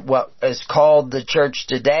in what is called the church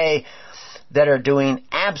today that are doing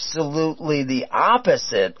absolutely the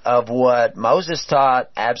opposite of what Moses taught,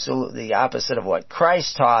 absolutely the opposite of what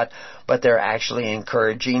Christ taught, but they're actually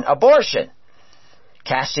encouraging abortion.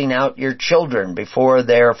 casting out your children before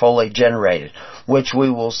they are fully generated, which we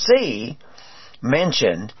will see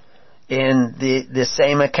mentioned in the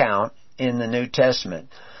same account in the New Testament.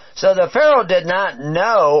 So the Pharaoh did not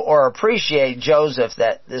know or appreciate Joseph,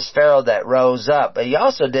 that this Pharaoh that rose up, but he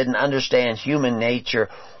also didn't understand human nature,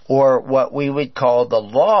 or what we would call the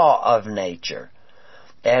law of nature.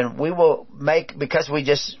 And we will because we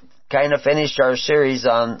just kind of finished our series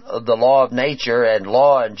on the law of nature and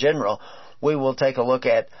law in general, we will take a look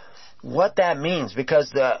at what that means, because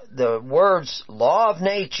the words law of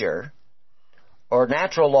nature, or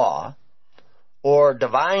natural law, or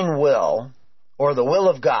divine will, or the will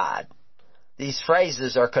of God, these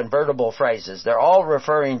phrases are convertible phrases. They're all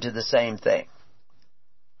referring to the same thing.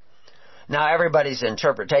 Now, everybody's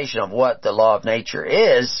interpretation of what the law of nature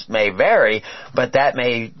is may vary, but that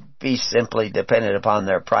may be simply dependent upon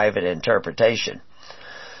their private interpretation.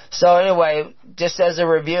 So anyway, just as a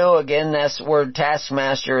review, again, this word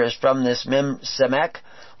taskmaster is from this mem semek,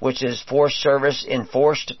 which is forced service,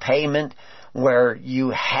 enforced payment, where you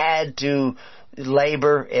had to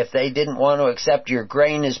labor. If they didn't want to accept your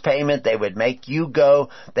grain as payment, they would make you go.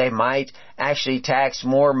 They might actually tax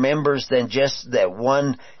more members than just that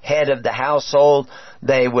one head of the household.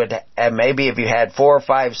 They would, and maybe if you had 4 or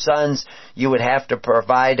 5 sons, you would have to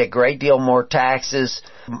provide a great deal more taxes,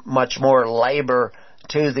 much more labor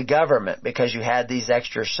to the government, because you had these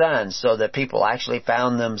extra sons, so that people actually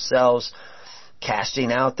found themselves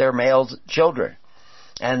casting out their male children.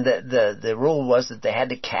 And the rule was that they had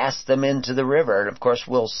to cast them into the river. And of course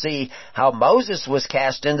we'll see how Moses was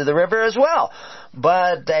cast into the river as well.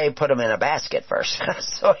 But they put him in a basket first,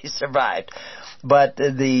 so he survived. But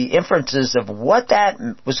the inferences of what that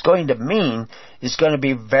was going to mean is going to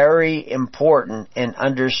be very important in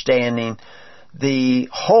understanding the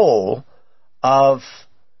whole of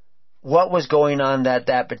what was going on at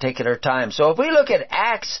that particular time. So if we look at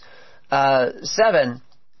Acts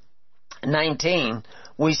 7:19,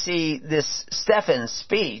 we see this Stephen's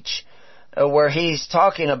speech where he's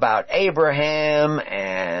talking about Abraham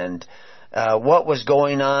and what was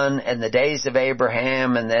going on in the days of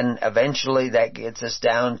Abraham, and then eventually that gets us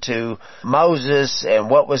down to Moses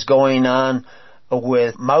and what was going on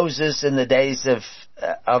with Moses in the days of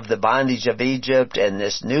the bondage of Egypt, and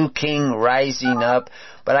this new king rising up.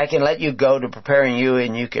 But I can let you go to preparing you,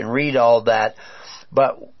 and you can read all that.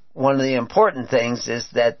 But one of the important things is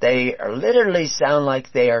that they literally sound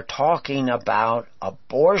like they are talking about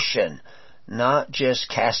abortion, not just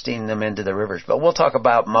casting them into the rivers. But we'll talk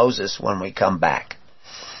about Moses when we come back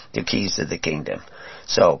to Keys to the Kingdom.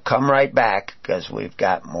 So come right back, because we've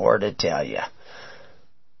got more to tell you.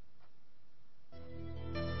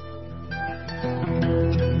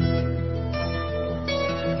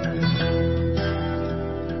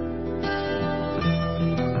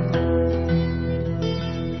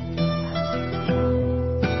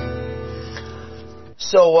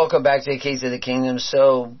 So welcome back to the Keys of the Kingdom.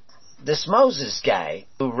 So this Moses guy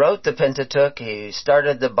who wrote the Pentateuch, he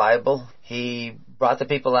started the Bible, he brought the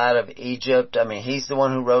people out of Egypt. I mean, he's the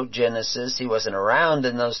one who wrote Genesis. He wasn't around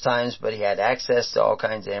in those times, but he had access to all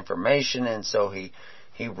kinds of information, and so he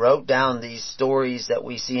wrote down these stories that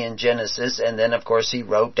we see in Genesis, and then of course he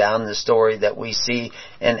wrote down the story that we see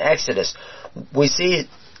in Exodus. We see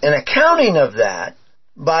an accounting of that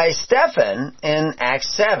by Stephen in Acts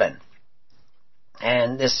 7.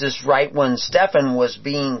 And this is right when Stephen was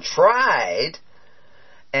being tried,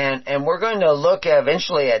 and we're going to look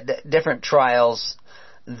eventually at different trials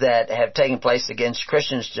that have taken place against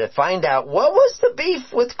Christians to find out what was the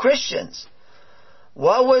beef with Christians.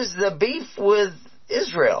 What was the beef with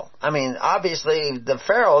Israel? I mean, obviously the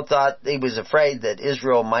Pharaoh thought he was afraid that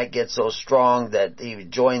Israel might get so strong that he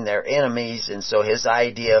would join their enemies, and so his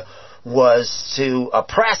idea was to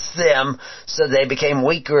oppress them so they became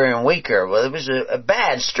weaker and weaker. Well, it was a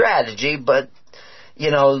bad strategy, but, you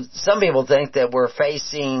know, some people think that we're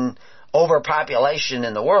facing overpopulation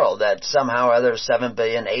in the world, that somehow or other 7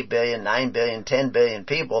 billion, 8 billion, 9 billion, 10 billion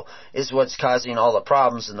people is what's causing all the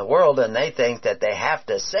problems in the world, and they think that they have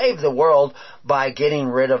to save the world by getting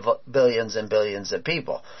rid of billions and billions of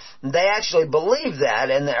people. They actually believe that,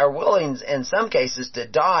 and are willing, in some cases, to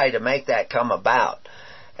die to make that come about.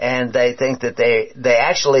 And they think that they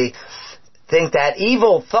actually think that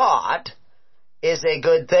evil thought is a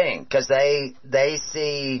good thing, because they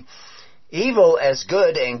see evil as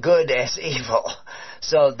good and good as evil.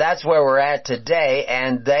 So that's where we're at today,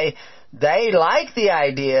 and they like the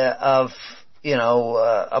idea of, you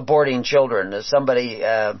know, aborting children. Somebody,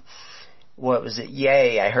 what was it,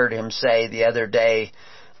 Ye, I heard him say the other day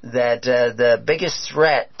that the biggest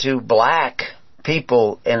threat to black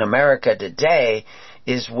people in America today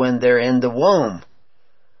is when they're in the womb.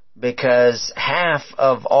 because half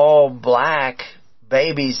of all black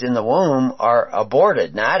babies in the womb are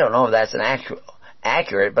aborted. Now, I don't know if that's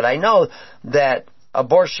accurate, but I know that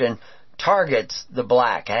abortion targets the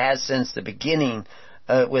black. It has since the beginning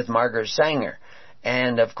with Margaret Sanger.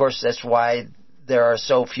 And, of course, that's why there are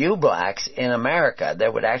so few blacks in America.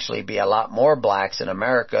 There would actually be a lot more blacks in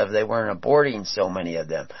America if they weren't aborting so many of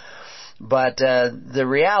them. But the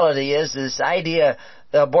reality is this idea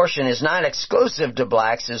that abortion is not exclusive to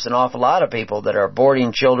blacks. There's an awful lot of people that are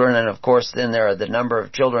aborting children, and, of course, then there are the number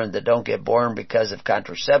of children that don't get born because of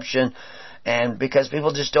contraception and because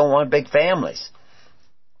people just don't want big families.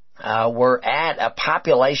 We're at a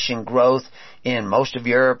population growth in most of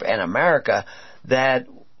Europe and America that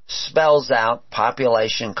spells out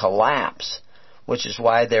population collapse, which is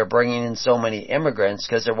why they're bringing in so many immigrants,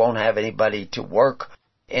 because they won't have anybody to work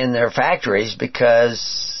in their factories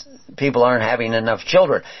because people aren't having enough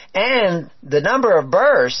children. And the number of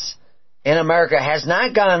births in America has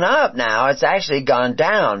not gone up now. It's actually gone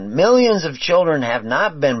down. Millions of children have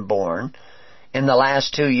not been born in the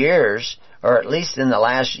last 2 years, or at least in the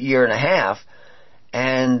last year and a half,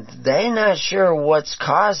 and they're not sure what's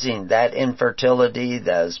causing that infertility,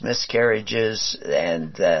 those miscarriages,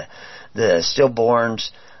 and the stillborns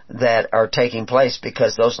that are taking place,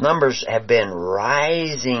 because those numbers have been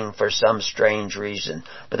rising for some strange reason.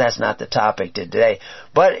 But that's not the topic today.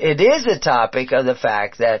 But it is a topic of the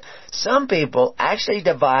fact that some people actually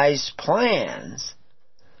devise plans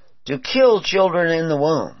to kill children in the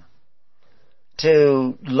womb,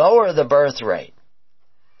 to lower the birth rate,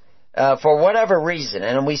 for whatever reason.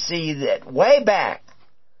 And we see that way back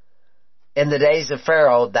in the days of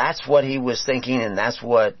Pharaoh, that's what he was thinking, and that's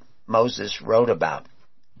what Moses wrote about.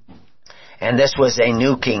 And this was a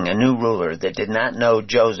new king, a new ruler that did not know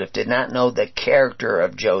Joseph, did not know the character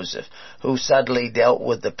of Joseph, who suddenly dealt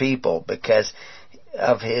with the people because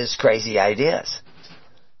of his crazy ideas.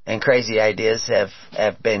 And crazy ideas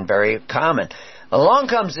have been very common. Along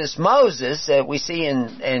comes this Moses that we see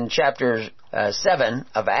in chapter 7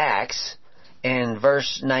 of Acts, in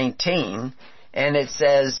verse 19, and it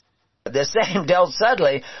says, "The same dealt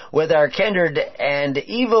subtly with our kindred and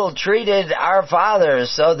evil treated our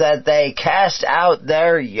fathers, so that they cast out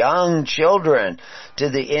their young children to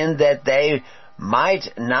the end that they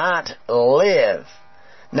might not live."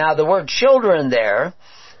 Now the word children there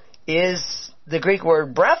is the Greek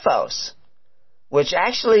word brephos, which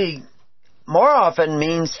actually more often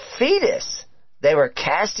means fetus. They were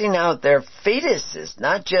casting out their fetuses,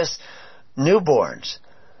 not just newborns.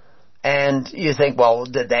 And you think, well,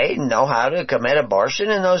 did they know how to commit abortion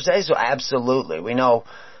in those days? Well, absolutely. We know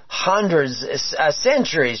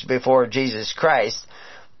centuries before Jesus Christ,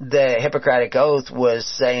 the Hippocratic Oath was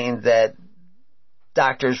saying that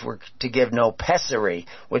doctors were to give no pessary,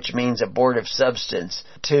 which means abortive substance,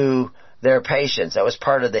 to their patients. That was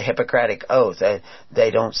part of the Hippocratic Oath.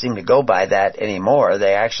 They don't seem to go by that anymore.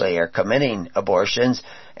 They actually are committing abortions,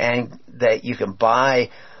 and that you can buy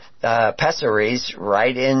pessaries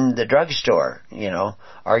right in the drugstore,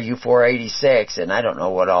 RU486, and I don't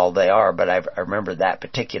know what all they are, but I remember that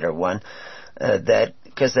particular one,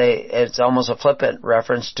 because it's almost a flippant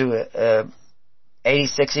reference to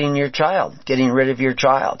 86ing your child, getting rid of your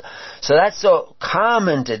child. So that's so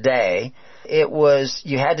common today.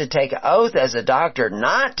 You had to take an oath as a doctor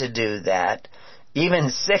not to do that,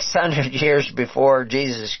 even 600 years before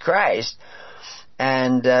Jesus Christ,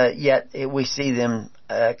 and yet we see them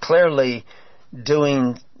clearly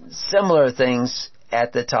doing similar things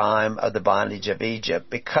at the time of the bondage of Egypt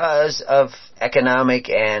because of economic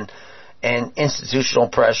and institutional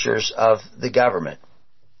pressures of the government.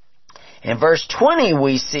 In verse 20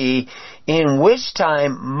 we see, "In which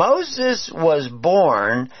time Moses was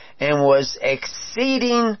born and was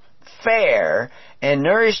exceeding fair and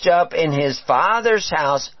nourished up in his father's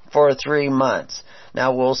house for 3 months."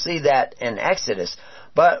 Now we'll see that in Exodus.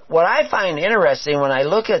 But what I find interesting when I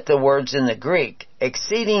look at the words in the Greek,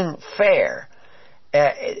 exceeding fair,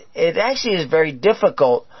 it actually is very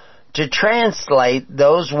difficult to translate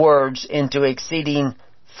those words into exceeding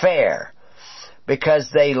fair,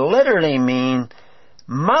 because they literally mean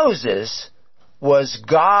Moses was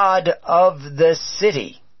God of the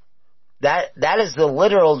city. That is the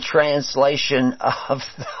literal translation of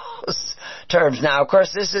those terms. Now, of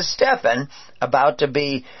course, this is Stephen about to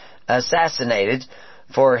be assassinated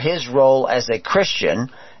for his role as a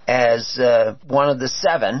Christian, as one of the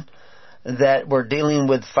 7 that were dealing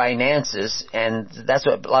with finances. And that's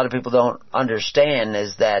what a lot of people don't understand,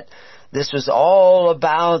 is that this was all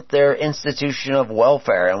about their institution of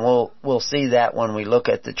welfare. And we'll see that when we look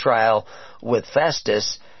at the trial with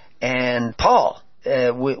Festus and Paul.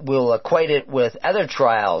 we'll equate it with other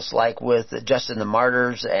trials, like with Justin the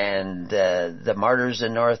Martyrs and the martyrs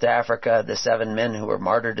in North Africa, the 7 men who were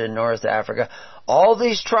martyred in North Africa. All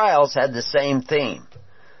these trials had the same theme.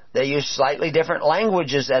 They used slightly different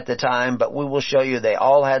languages at the time, but we will show you they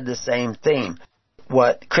all had the same theme.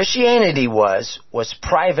 What Christianity was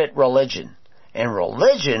private religion. And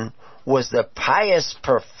religion was the pious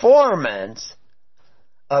performance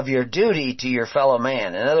of your duty to your fellow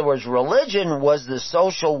man. In other words, religion was the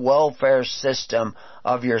social welfare system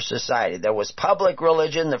of your society. There was public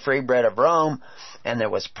religion, the free bread of Rome, and there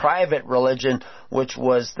was private religion, which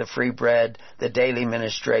was the free bread, the daily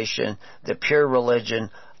ministration, the pure religion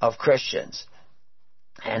of Christians.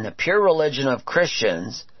 And the pure religion of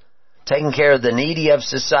Christians, taking care of the needy of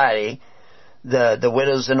society, the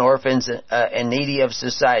widows and orphans and needy of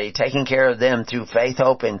society, taking care of them through faith,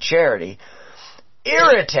 hope, and charity,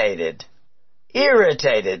 irritated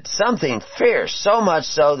something fierce, so much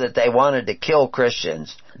so that they wanted to kill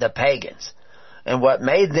Christians, the pagans. And what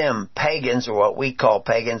made them pagans, or what we call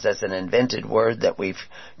pagans, that's an invented word that we've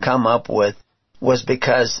come up with, was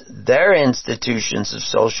because their institutions of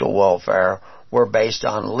social welfare were based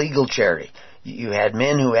on legal charity. You had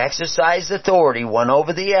men who exercised authority one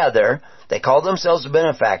over the other. They called themselves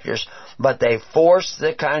benefactors, but they forced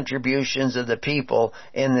the contributions of the people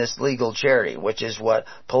in this legal charity, which is what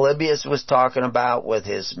Polybius was talking about with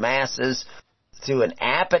his masses. Through an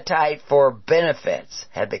appetite for benefits,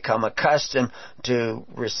 had become accustomed to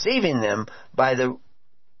receiving them by the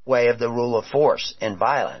way of the rule of force and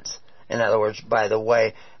violence. In other words, by the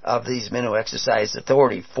way of these men who exercised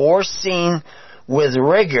authority, forcing with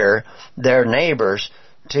rigor their neighbors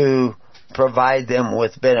to provide them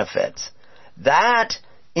with benefits. That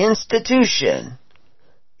institution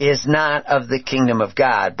is not of the kingdom of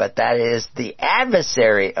God, but that is the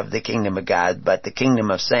adversary of the kingdom of God, but the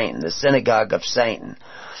kingdom of Satan, the synagogue of Satan,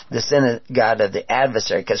 the synagogue of the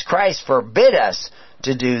adversary. Because Christ forbid us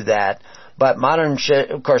to do that, but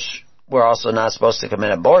of course, we're also not supposed to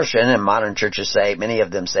commit abortion, and modern churches say, many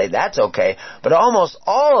of them say that's okay, but almost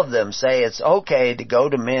all of them say it's okay to go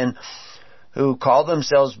to men who call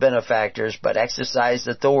themselves benefactors but exercise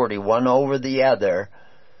authority one over the other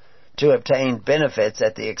to obtain benefits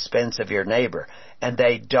at the expense of your neighbor. And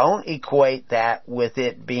they don't equate that with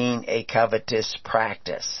it being a covetous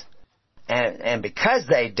practice. And because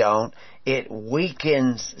they don't, it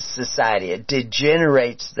weakens society. It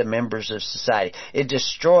degenerates the members of society. It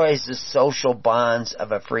destroys the social bonds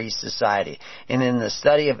of a free society. And in the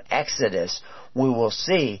study of Exodus, we will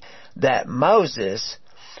see that Moses,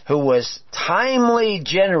 who was timely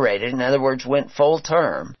generated, in other words, went full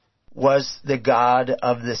term, was the God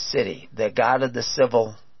of the city, the God of the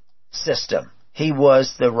civil system. He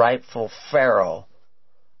was the rightful Pharaoh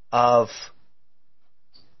of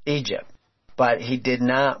Egypt. But he did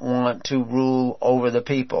not want to rule over the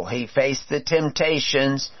people. He faced the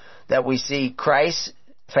temptations that we see Christ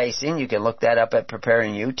facing. You can look that up at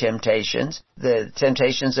Preparing You, Temptations. The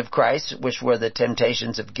temptations of Christ, which were the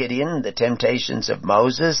temptations of Gideon, the temptations of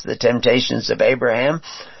Moses, the temptations of Abraham,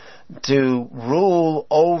 to rule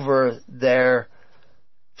over their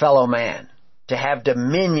fellow man, to have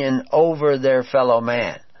dominion over their fellow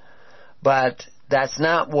man. But that's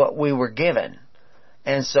not what we were given.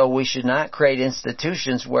 And so we should not create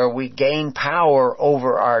institutions where we gain power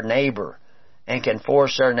over our neighbor and can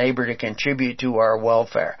force our neighbor to contribute to our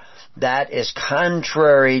welfare. That is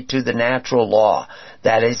contrary to the natural law.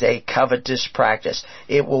 That is a covetous practice.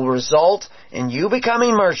 It will result in you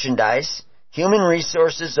becoming merchandise, human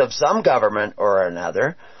resources of some government or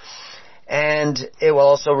another, and it will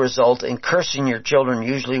also result in cursing your children,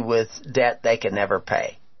 usually with debt they can never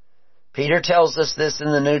pay. Peter tells us this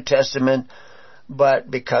in the New Testament,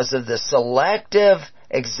 but because of the selective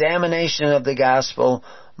examination of the gospel,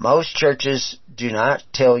 most churches do not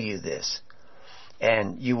tell you this.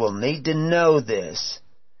 And you will need to know this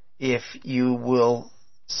if you will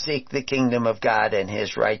seek the kingdom of God and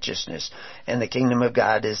His righteousness. And the kingdom of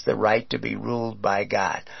God is the right to be ruled by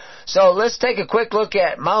God. So let's take a quick look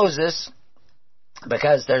at Moses,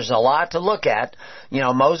 because there's a lot to look at. You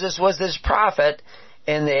know, Moses was this prophet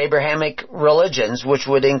in the Abrahamic religions, which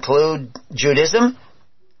would include Judaism,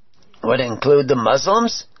 would include the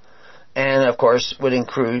Muslims, and of course would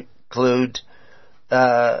include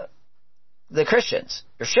the Christians,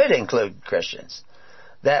 or should include Christians.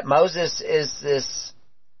 That Moses is this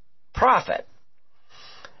prophet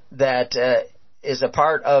that is a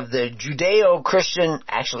part of the Judeo-Christian,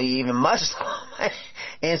 actually even Muslim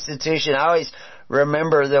institution. I always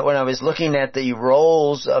remember that when I was looking at the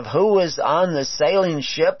rolls of who was on the sailing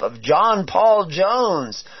ship of John Paul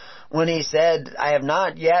Jones, when he said, I have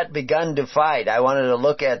not yet begun to fight. I wanted to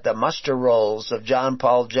look at the muster rolls of John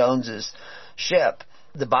Paul Jones's ship,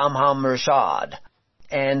 the Bamham Rashad.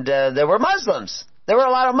 And there were Muslims. There were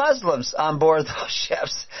a lot of Muslims on board those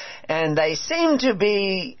ships. And they seemed to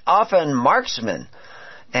be often marksmen.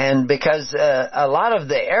 And because a lot of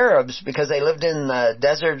the Arabs, because they lived in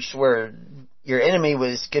deserts where your enemy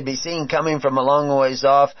could be seen coming from a long ways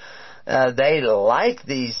off, they like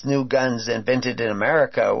these new guns invented in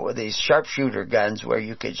America, these sharpshooter guns where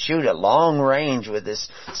you could shoot at long range with this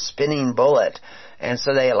spinning bullet. And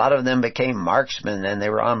so a lot of them became marksmen, and they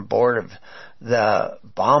were on board of the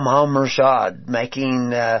Bamham Rashad,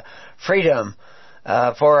 making freedom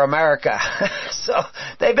for America. So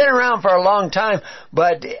they've been around for a long time,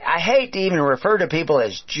 but I hate to even refer to people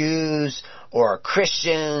as Jews or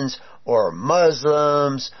Christians or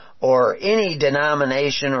Muslims or any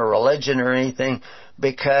denomination or religion or anything,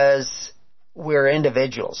 because we're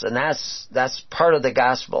individuals, and that's part of the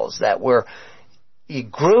gospel, is that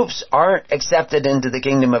groups aren't accepted into the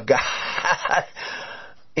kingdom of God.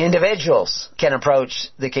 Individuals can approach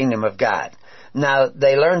the kingdom of God. Now,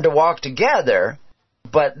 they learn to walk together,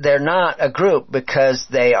 but they're not a group because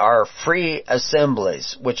they are free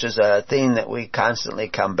assemblies, which is a theme that we constantly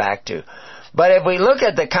come back to. But if we look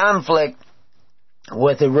at the conflict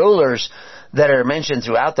with the rulers that are mentioned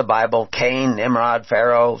throughout the Bible, Cain, Nimrod,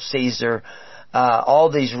 Pharaoh, Caesar, all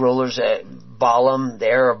these rulers, Balaam, the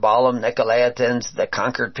heir of Balaam, Nicolaitans, the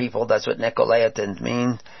conquered people, that's what Nicolaitans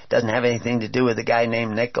mean. Doesn't have anything to do with a guy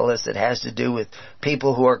named Nicholas. It has to do with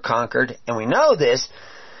people who are conquered. And we know this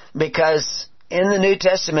because in the New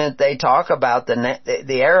Testament they talk about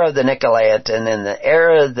the era of the Nicolaitan and the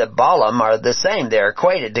era of the Balaam are the same. They're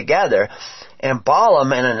equated together. And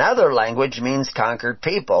Balaam in another language means conquered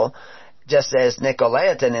people, just as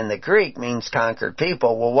Nicolaitan in the Greek means conquered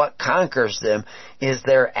people. Well, what conquers them is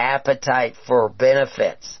their appetite for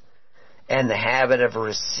benefits and the habit of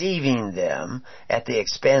receiving them at the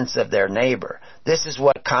expense of their neighbor. This is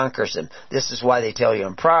what conquers them. This is why they tell you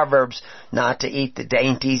in Proverbs not to eat the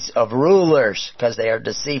dainties of rulers, because they are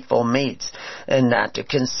deceitful meats, and not to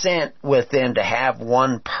consent with them to have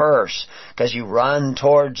one purse, because you run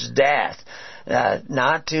towards death.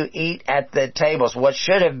 Not to eat at the tables. What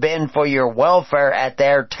should have been for your welfare at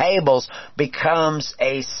their tables becomes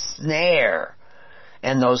a snare.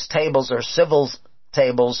 And those tables are civil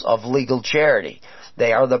tables of legal charity.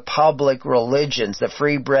 They are the public religions, the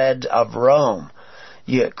free bread of Rome.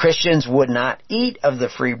 Christians would not eat of the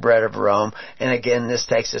free bread of Rome. And again, this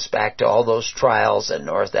takes us back to all those trials in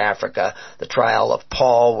North Africa, the trial of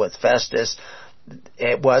Paul with Festus.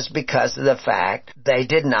 It was because of the fact they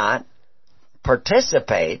did not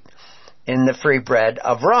participate in the free bread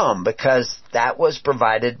of Rome, because that was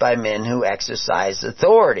provided by men who exercised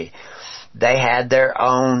authority. They had their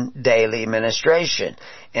own daily administration.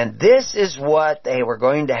 And this is what they were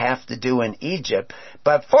going to have to do in Egypt.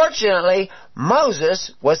 But fortunately,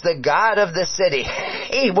 Moses was the God of the city.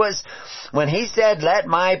 When he said, let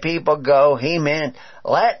my people go, he meant,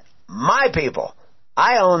 let my people.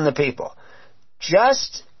 I own the people.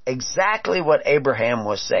 Just exactly what Abraham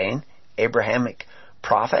was saying. Abrahamic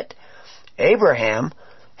prophet. Abraham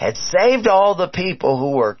had saved all the people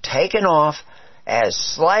who were taken off as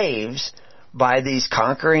slaves by these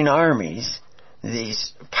conquering armies,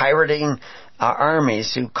 these pirating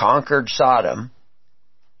armies who conquered Sodom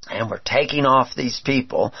and were taking off these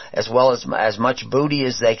people, as well as much booty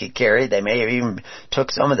as they could carry. They may have even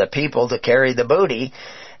took some of the people to carry the booty.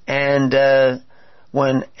 And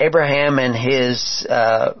when Abraham and his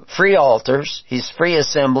free altars, his free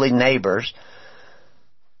assembly neighbors,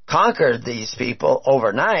 conquered these people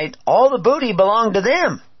overnight, all the booty belonged to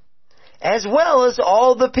them, as well as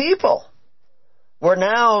all the people were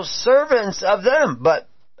now servants of them. But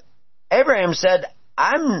Abraham said,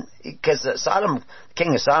 because the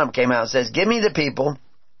king of Sodom came out and says, give me the people,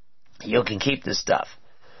 you can keep the stuff.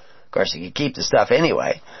 Of course, he could keep the stuff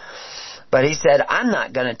anyway. But he said, I'm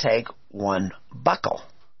not going to take one buckle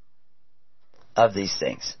of these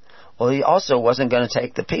things. Well, he also wasn't going to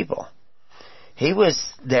take the people. He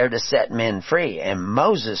was there to set men free, and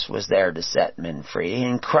Moses was there to set men free,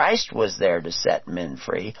 and Christ was there to set men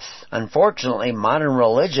free. Unfortunately, modern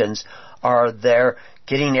religions are there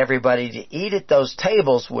getting everybody to eat at those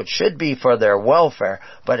tables, which should be for their welfare,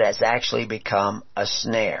 but has actually become a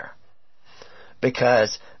snare.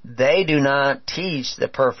 Because they do not teach the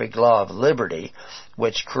perfect law of liberty,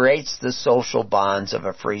 which creates the social bonds of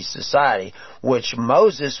a free society, which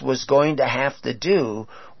Moses was going to have to do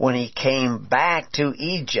when he came back to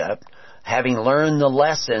Egypt having learned the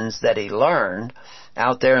lessons that he learned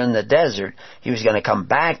out there in the desert, he was going to come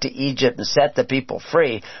back to Egypt and set the people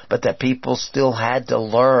free, but the people still had to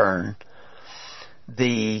learn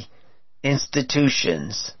the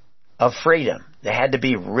institutions of freedom. They had to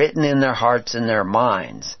be written in their hearts and their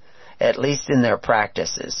minds, at least in their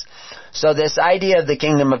practices. So this idea of the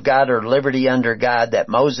kingdom of God, or liberty under God, that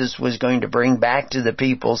Moses was going to bring back to the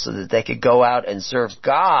people so that they could go out and serve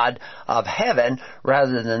God of heaven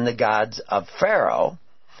rather than the gods of Pharaoh,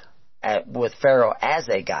 with Pharaoh as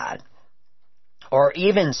a god, or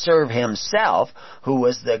even serve himself, who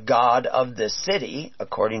was the god of the city,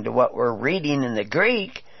 according to what we're reading in the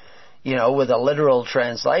Greek. You know, with a literal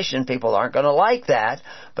translation, people aren't going to like that.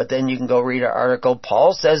 But then you can go read an article.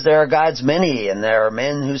 Paul says there are gods many, and there are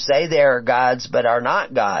men who say they are gods but are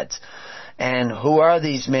not gods. And who are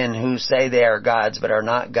these men who say they are gods but are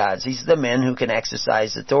not gods? These are the men who can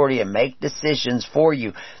exercise authority and make decisions for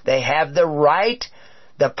you. They have the right,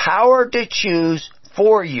 the power to choose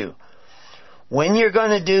for you. When you're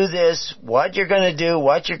going to do this, what you're going to do,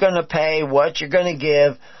 what you're going to pay, what you're going to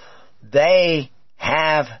give, they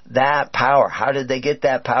have that power. How did they get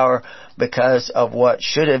that power? Because of what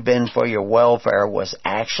should have been for your welfare was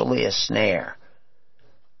actually a snare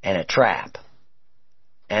and a trap,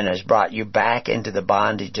 and has brought you back into the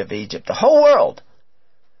bondage of Egypt. The whole world.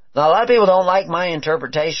 Now, a lot of people don't like my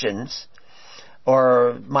interpretations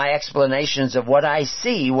or my explanations of what I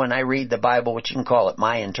see when I read the Bible, which you can call it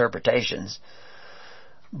my interpretations.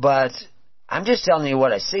 But I'm just telling you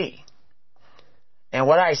what I see. And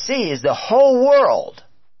what I see is the whole world,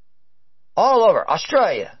 all over,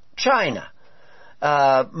 Australia, China,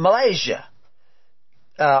 Malaysia,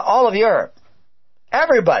 all of Europe,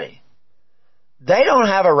 everybody, they don't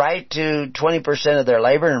have a right to 20% of their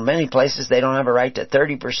labor. In many places, they don't have a right to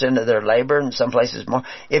 30% of their labor, in some places more.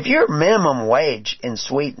 If you're minimum wage in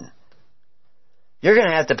Sweden, you're going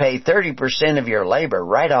to have to pay 30% of your labor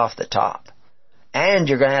right off the top. And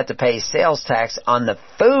you're going to have to pay sales tax on the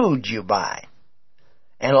food you buy.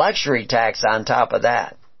 And luxury tax on top of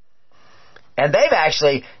that. And they've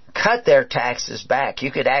actually cut their taxes back.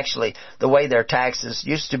 You could actually, the way their taxes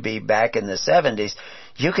used to be back in the 70s,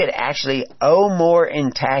 you could actually owe more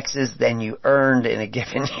in taxes than you earned in a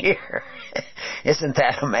given year. Isn't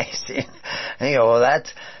that amazing? And you go, well,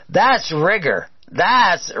 that's rigor.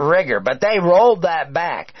 That's rigor. But they rolled that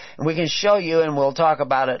back. And we can show you, and we'll talk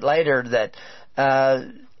about it later, that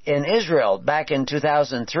in Israel, back in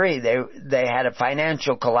 2003, they had a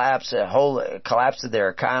financial collapse, a whole collapse of their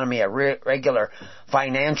economy, a regular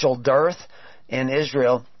financial dearth in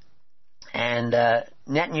Israel. And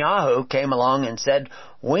Netanyahu came along and said,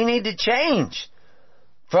 we need to change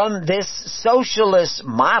from this socialist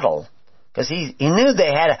model, because he knew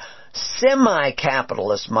they had a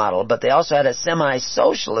semi-capitalist model, but they also had a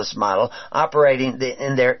semi-socialist model operating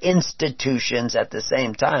in their institutions at the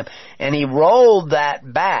same time. And he rolled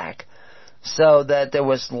that back so that there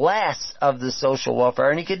was less of the social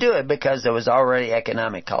welfare, and he could do it because there was already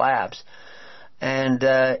economic collapse. And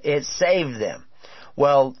it saved them.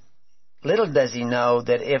 Well, little does he know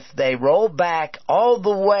that if they roll back all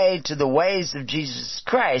the way to the ways of Jesus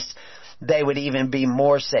Christ, they would even be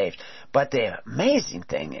more saved. But the amazing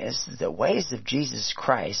thing is, the ways of Jesus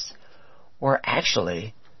Christ were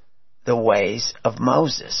actually the ways of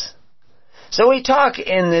Moses. So we talk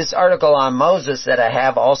in this article on Moses that I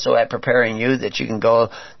have also at Preparing You, that you can go,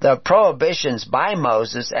 the prohibitions by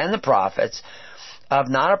Moses and the prophets of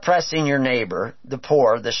not oppressing your neighbor, the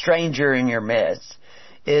poor, the stranger in your midst,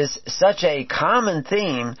 is such a common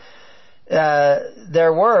theme.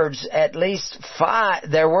 There were at least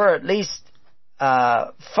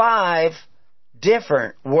five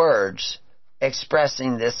different words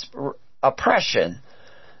expressing this oppression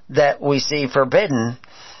that we see forbidden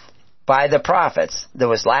by the prophets. There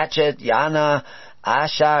was Lachet, Yana,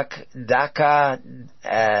 Ashak, Daka,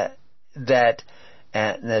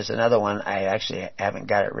 and there's another one. I actually haven't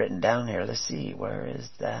got it written down here. Let's see, where is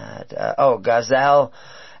that? Gazelle,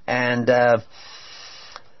 and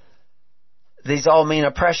these all mean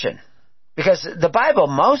oppression. Because the Bible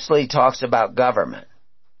mostly talks about government.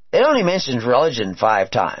 It only mentions religion 5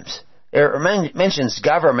 times. It mentions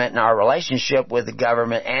government and our relationship with the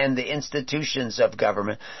government and the institutions of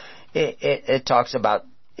government. It talks about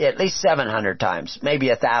at least 700 times, maybe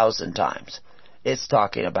 1,000 times. It's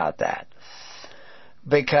talking about that.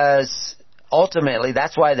 Because ultimately,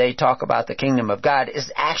 that's why they talk about the kingdom of God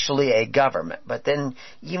is actually a government. But then,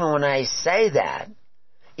 even when I say that,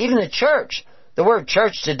 even the church, the word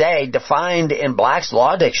church today, defined in Black's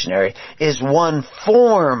Law Dictionary, is one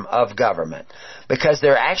form of government. Because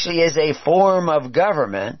there actually is a form of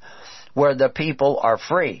government where the people are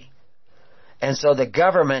free. And so the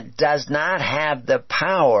government does not have the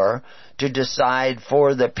power to decide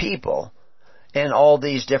for the people in all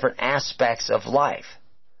these different aspects of life.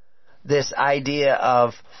 This idea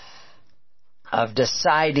of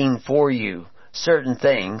deciding for you certain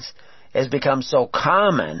things has become so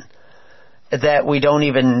common that we don't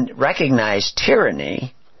even recognize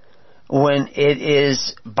tyranny when it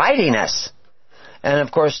is biting us. And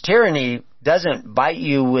of course, tyranny doesn't bite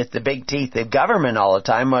you with the big teeth of government all the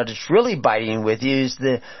time. What it's really biting with you is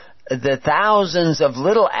the thousands of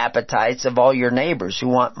little appetites of all your neighbors who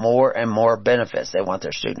want more and more benefits. They want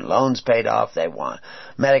their student loans paid off. They want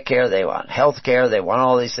Medicare. They want health care. They want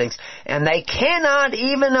all these things. And they cannot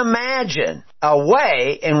even imagine a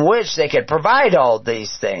way in which they could provide all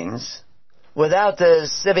these things without the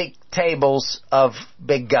civic tables of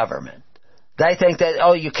big government. They think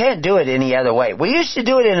that, you can't do it any other way. We used to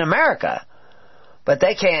do it in America, but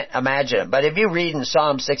they can't imagine it. But if you read in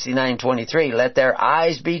Psalm 69:23, let their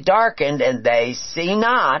eyes be darkened and they see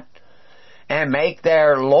not, and make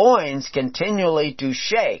their loins continually to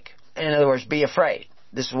shake. In other words, be afraid.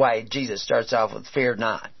 This is why Jesus starts off with fear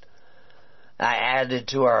not. I added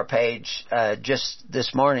to our page just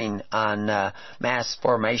this morning on mass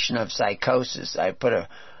formation of psychosis. I put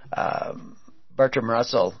a Bertrand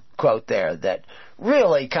Russell quote there that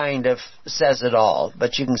really kind of says it all,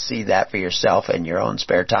 but you can see that for yourself in your own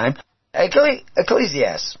spare time.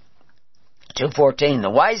 Ecclesiastes 2:14,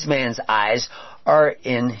 the wise man's eyes are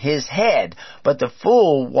in his head, but the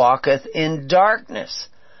fool walketh in darkness.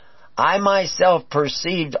 I myself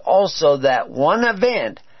perceived also that one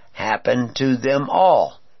event happened to them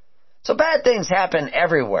all. So bad things happen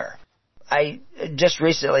everywhere. I just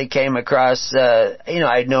recently came across, I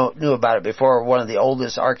knew about it before, one of the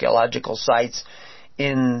oldest archaeological sites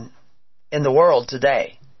in the world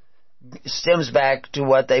today. It stems back to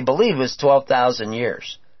what they believe was 12,000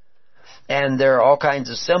 years. And there are all kinds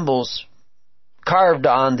of symbols carved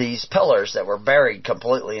on these pillars that were buried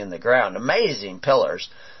completely in the ground. Amazing pillars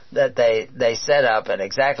that they set up, and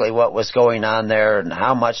exactly what was going on there and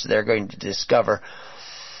how much they're going to discover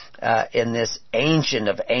in this ancient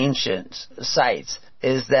of ancient sites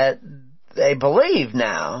is that they believe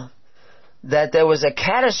now that there was a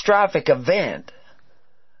catastrophic event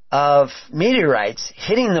of meteorites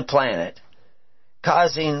hitting the planet,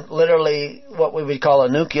 causing literally what we would call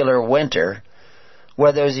a nuclear winter,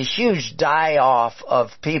 where there was a huge die-off of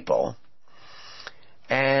people,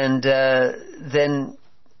 and then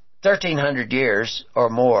 1,300 years or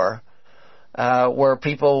more where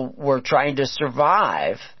people were trying to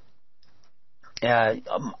survive.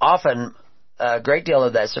 Often a great deal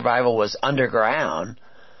of that survival was underground,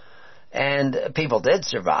 and people did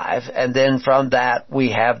survive. And then from that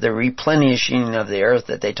we have the replenishing of the earth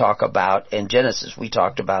that they talk about in Genesis. We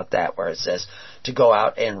talked about that, where it says to go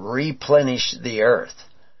out and replenish the earth.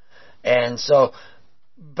 And so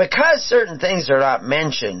because certain things are not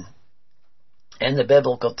mentioned in the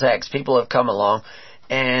biblical text, people have come along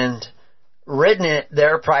and written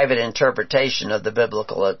their private interpretation of the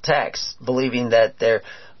biblical text, believing that there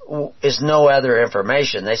is no other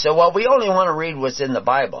information. They say, well, we only want to read what's in the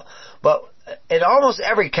Bible. But in almost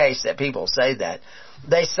every case that people say that,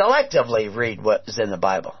 they selectively read what's in the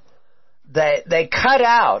Bible. They cut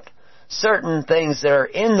out certain things that are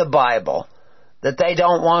in the Bible that they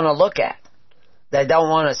don't want to look at, they don't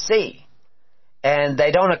want to see, and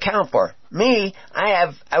they don't account for. Me,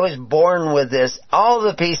 I was born with this. All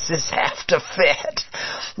the pieces have to fit.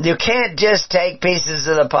 You can't just take pieces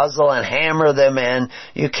of the puzzle and hammer them in.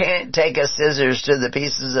 You can't take a scissors to the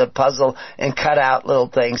pieces of the puzzle and cut out little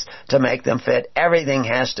things to make them fit. Everything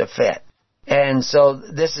has to fit. And so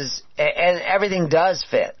and everything does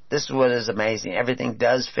fit. This is what is amazing. Everything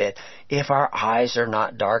does fit if our eyes are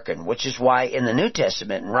not darkened, which is why in the New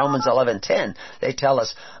Testament, in Romans 11:10, they tell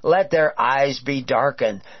us, let their eyes be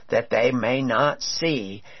darkened, that they may not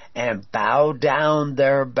see, and bow down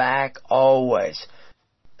their back always.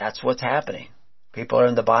 That's what's happening. People are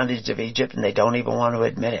in the bondage of Egypt, and they don't even want to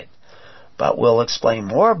admit it. But we'll explain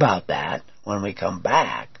more about that when we come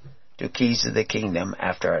back to Keys of the Kingdom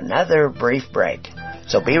after another brief break.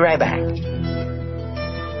 So be right back.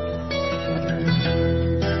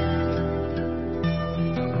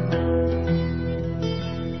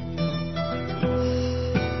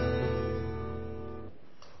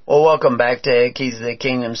 Well, welcome back to Keys of the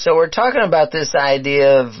Kingdom. So we're talking about this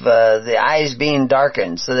idea of the eyes being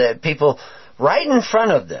darkened so that people right in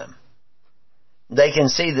front of them, they can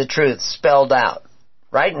see the truth spelled out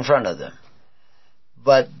right in front of them.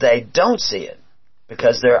 But they don't see it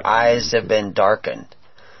because their eyes have been darkened.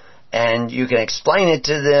 And you can explain it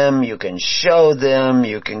to them, you can show them,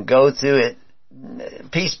 you can go through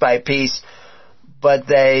it piece by piece, but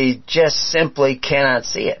they just simply cannot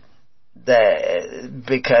see it.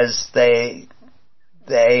 Because they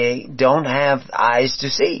don't have eyes to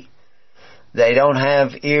see. They don't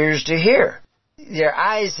have ears to hear. Their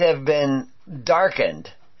eyes have been darkened,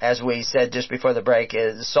 as we said just before the break,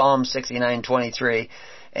 is Psalm 69:23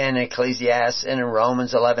 and Ecclesiastes and in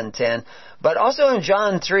Romans 11:10, but also in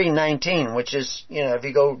John 3:19, which is, if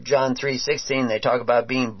you go John 3:16, they talk about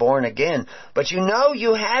being born again. But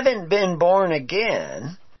you haven't been born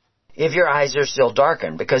again if your eyes are still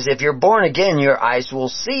darkened. Because if you're born again, your eyes will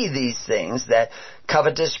see these things, that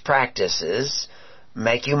covetous practices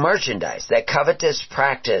make you merchandise, that covetous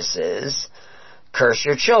practices curse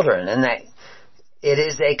your children, and that it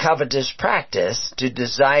is a covetous practice to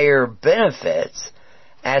desire benefits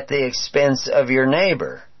at the expense of your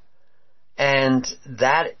neighbor. And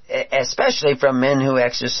that, especially from men who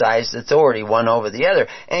exercise authority one over the other.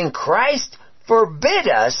 And Christ forbid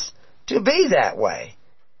us to be that way.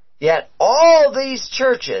 Yet all these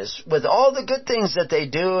churches, with all the good things that they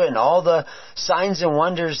do and all the signs and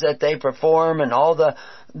wonders that they perform and all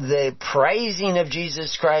the praising of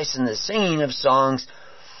Jesus Christ and the singing of songs,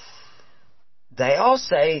 they all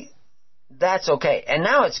say that's okay. And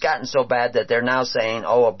now it's gotten so bad that they're now saying,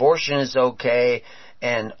 abortion is okay,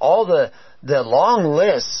 and all the long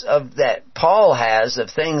lists that Paul has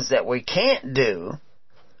of things that we can't do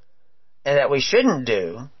and that we shouldn't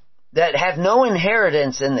do, that have no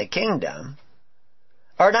inheritance in the kingdom,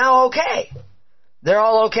 are now okay. They're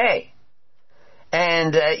all okay.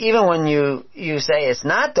 And even when you say it's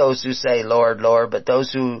not those who say, Lord, Lord, but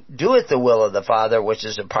those who doeth the will of the Father, which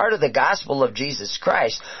is a part of the gospel of Jesus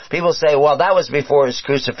Christ, people say, well, that was before his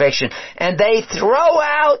crucifixion. And they throw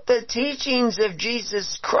out the teachings of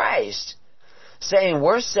Jesus Christ, saying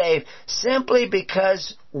we're saved simply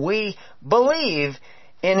because we believe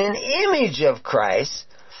in an image of Christ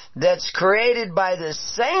that's created by the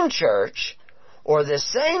same church or the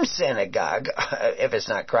same synagogue, if it's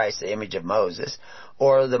not Christ, the image of Moses,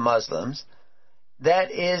 or the Muslims.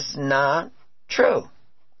 That is not true.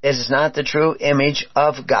 It is not the true image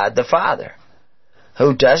of God the Father,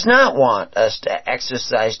 who does not want us to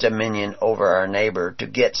exercise dominion over our neighbor to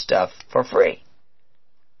get stuff for free.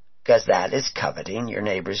 Because that is coveting your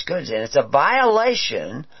neighbor's goods, and it's a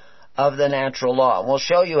violation of the natural law. And we'll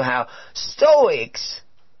show you how Stoics,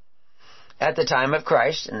 at the time of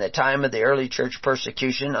Christ, in the time of the early church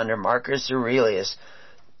persecution under Marcus Aurelius,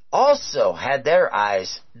 also had their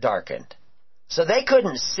eyes darkened. So they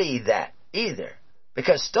couldn't see that either.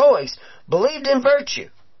 Because Stoics believed in virtue,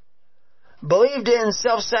 believed in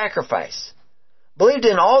self-sacrifice, believed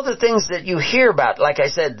in all the things that you hear about. Like I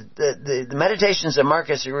said, the meditations of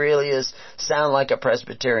Marcus Aurelius sound like a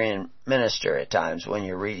Presbyterian minister at times when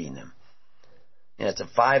you're reading them. And it's a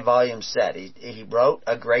 5-volume set. He wrote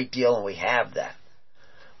a great deal, and we have that.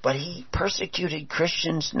 But he persecuted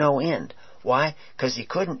Christians no end. Why? Because he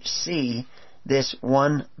couldn't see this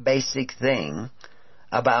one basic thing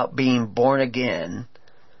about being born again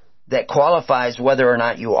that qualifies whether or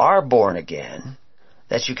not you are born again,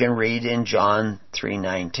 that you can read in John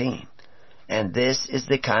 3:19. And this is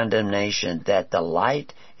the condemnation, that the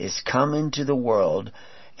light is come into the world,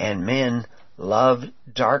 and men love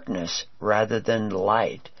darkness rather than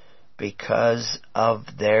light, because of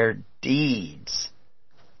their deeds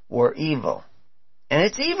were evil. And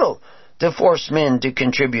it's evil to force men to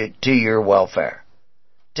contribute to your welfare,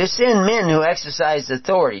 to send men who exercise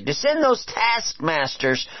authority, to send those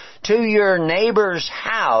taskmasters to your neighbor's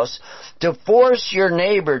house to force your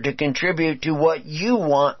neighbor to contribute to what you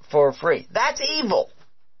want for free. That's evil.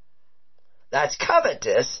 That's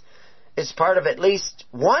covetous. It's part of at least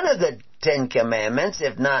one of the 10 Commandments,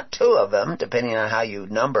 if not 2 of them, depending on how you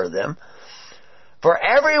number them. For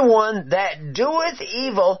everyone that doeth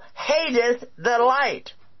evil hateth the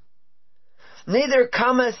light, neither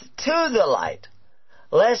cometh to the light,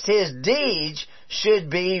 lest his deeds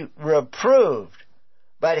should be reproved.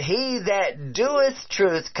 But he that doeth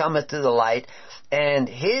truth cometh to the light, and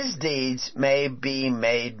his deeds may be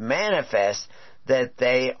made manifest, that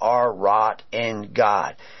they are wrought in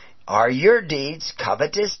God. Are your deeds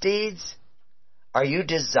covetous deeds? Are you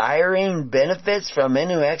desiring benefits from men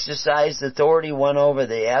who exercise authority one over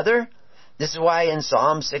the other? This is why in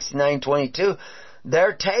Psalm 69:22,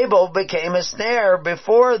 their table became a snare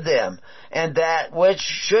before them, and that which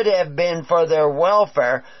should have been for their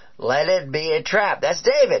welfare, let it be a trap. That's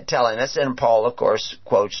David telling us, and Paul, of course,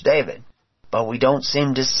 quotes David. But we don't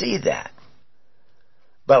seem to see that.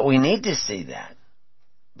 But we need to see that.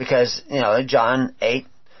 Because, John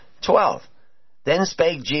 8:12. Then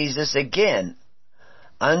spake Jesus again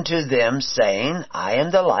unto them, saying, I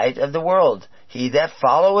am the light of the world. He that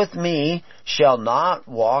followeth me shall not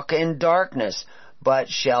walk in darkness, but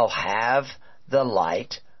shall have the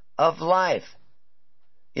light of life.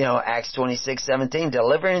 Acts 26:17,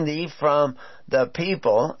 delivering thee from the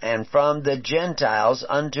people and from the Gentiles,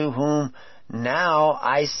 unto whom now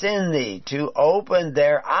I send thee, to open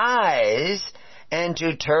their eyes and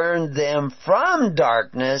to turn them from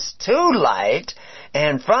darkness to light,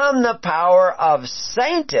 and from the power of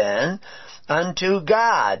Satan unto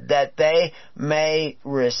God, that they may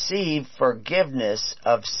receive forgiveness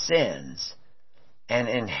of sins and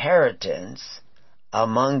inheritance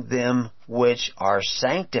among them which are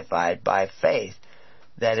sanctified by faith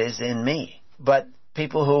that is in me. But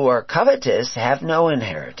people who are covetous have no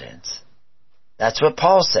inheritance. That's what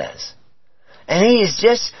Paul says. And he is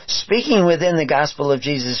just speaking within the gospel of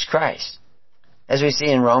Jesus Christ, as we see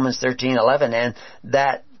in Romans 13:11, and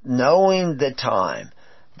that knowing the time,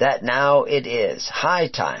 that now it is high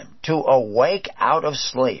time to awake out of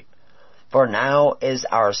sleep, for now is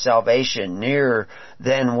our salvation nearer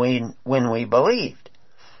than when we believed.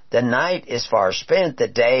 The night is far spent, the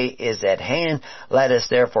day is at hand. Let us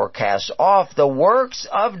therefore cast off the works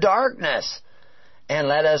of darkness, and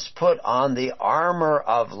let us put on the armor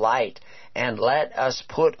of light, and let us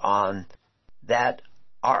put on that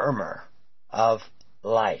armor of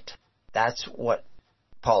light. That's what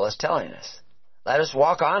Paul is telling us. Let us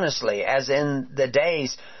walk honestly, as in the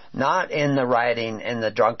days, not in the rioting and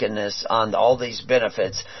the drunkenness on all these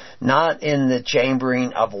benefits, not in the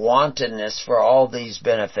chambering of wantonness for all these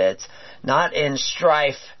benefits, not in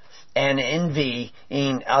strife and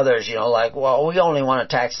envying others, we only want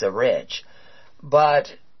to tax the rich. But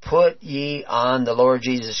put ye on the Lord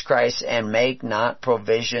Jesus Christ, and make not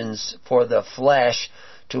provisions for the flesh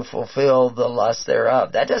to fulfill the lust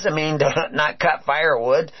thereof. That doesn't mean to not cut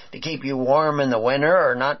firewood to keep you warm in the winter,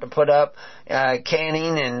 or not to put up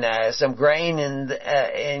canning and some grain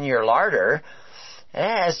in your larder. It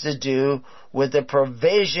has to do with the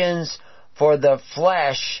provisions for the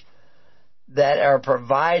flesh that are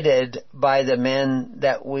provided by the men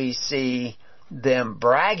that we see them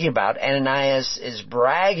bragging about. Ananias is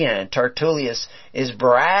bragging, and Tertullus is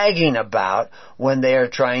bragging about when they are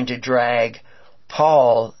trying to drag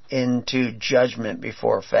Paul into judgment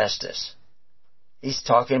before Festus. He's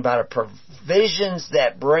talking about provisions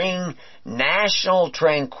that bring national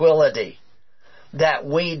tranquility that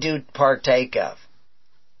we do partake of.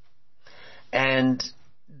 And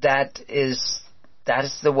that is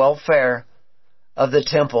the welfare of the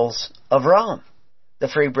temples of Rome, the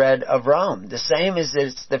free bread of Rome. The same as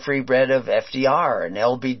it's the free bread of FDR and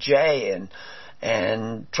LBJ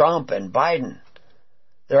and Trump and Biden.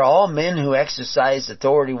 They're all men who exercise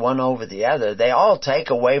authority one over the other. They all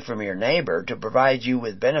take away from your neighbor to provide you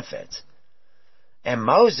with benefits. And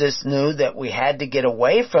Moses knew that we had to get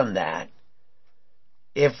away from that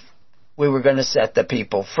if we were going to set the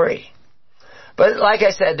people free. But like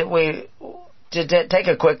I said, to take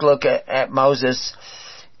a quick look at Moses,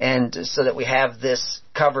 and so that we have this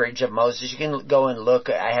coverage of Moses, you can go and look.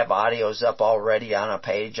 I have audios up already on a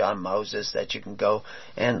page on Moses that you can go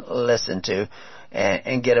and listen to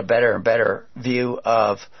and get a better and better view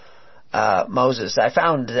of Moses. I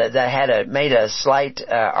found that I had made a slight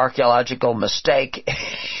archaeological mistake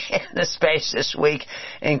in the space this week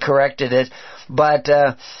and corrected it. But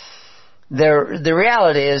the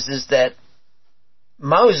reality is that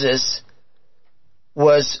Moses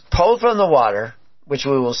was pulled from the water, which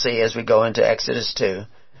we will see as we go into Exodus 2,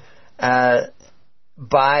 actually,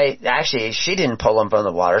 she didn't pull him from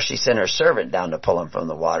the water. She sent her servant down to pull him from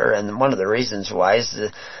the water. And one of the reasons why is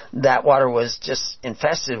that water was just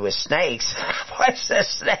infested with snakes. Why is there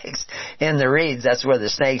snakes in the reeds? That's where the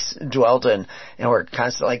snakes dwelt and were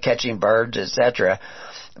constantly catching birds, etc.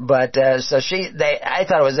 But I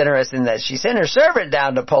thought it was interesting that she sent her servant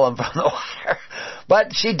down to pull him from the water.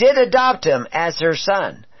 But she did adopt him as her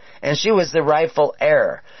son, and she was the rightful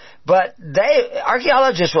heir. But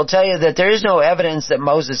archaeologists will tell you that there is no evidence that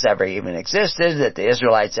Moses ever even existed, that the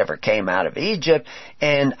Israelites ever came out of Egypt,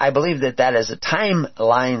 and I believe that is a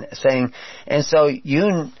timeline thing. And so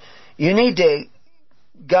you need to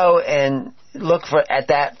go and look at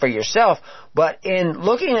that for yourself. But in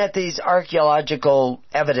looking at these archaeological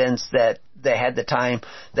evidence that they had the time,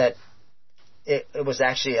 that it was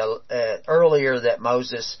actually earlier that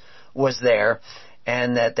Moses was there,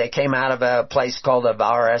 and that they came out of a place called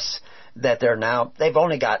Avaris, that they've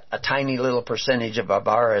only got a tiny little percentage of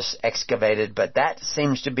Avaris excavated, but that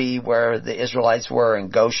seems to be where the Israelites were in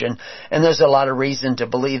Goshen, and there's a lot of reason to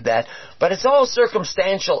believe that. But it's all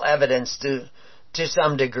circumstantial evidence to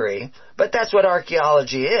some degree. But that's what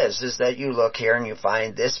archaeology is that you look here and you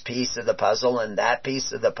find this piece of the puzzle and that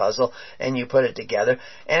piece of the puzzle, and you put it together.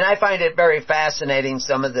 And I find it very fascinating,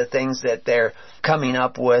 some of the things that they're coming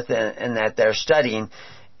up with and that they're studying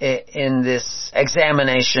in this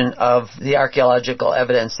examination of the archaeological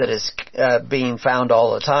evidence that is being found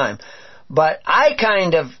all the time. But I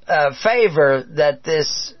kind of favor that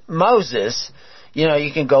this Moses, you know,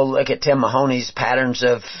 you can go look at Tim Mahoney's Patterns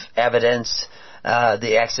of Evidence,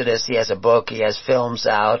 the Exodus. He has a book, he has films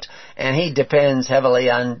out, and he depends heavily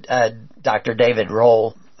on Dr. David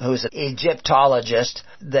Rohl, who's an Egyptologist.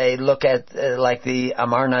 They look at like the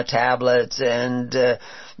Amarna tablets and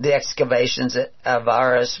the excavations at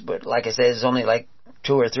Avaris, but like I said, it's only like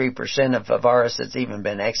 2 or 3% of Avaris that's even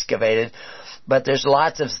been excavated. But there's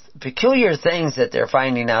lots of peculiar things that they're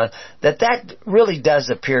finding out that really does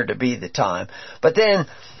appear to be the time. But then,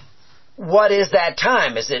 what is that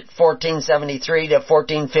time? Is it 1473 to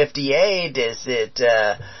 1458?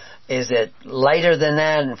 Is it later than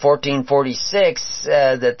that in 1446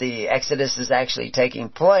 that the Exodus is actually taking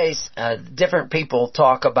place? Different people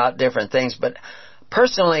talk about different things, but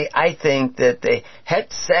personally, I think that the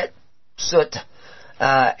Hatshepsut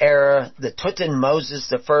era, the Tutmosis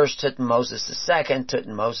the first, Tutmosis the second,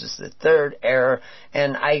 Tutmosis the third era,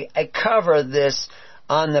 and I cover this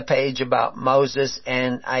on the page about Moses,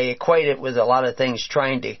 and I equate it with a lot of things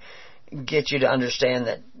trying to get you to understand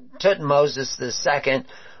that Tutmosis the second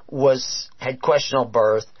had questionable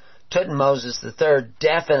birth. Tutmosis the third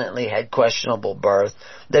definitely had questionable birth,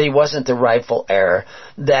 that he wasn't the rightful heir,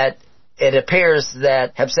 that it appears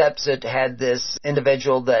that Hatshepsut had this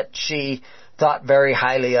individual that she thought very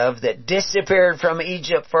highly of, that disappeared from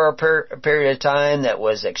Egypt for a period of time, that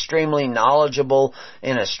was extremely knowledgeable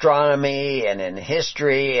in astronomy and in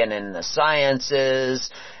history and in the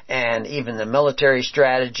sciences and even the military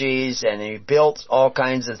strategies, and he built all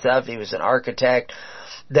kinds of stuff. He was an architect.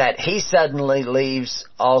 That he suddenly leaves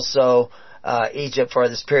also Egypt for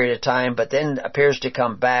this period of time, but then appears to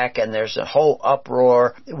come back, and there's a whole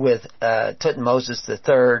uproar with Tutmosis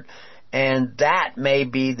III. And that may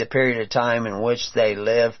be the period of time in which they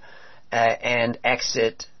live and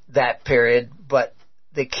exit that period. But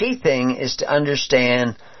the key thing is to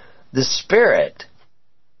understand the spirit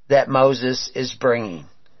that Moses is bringing,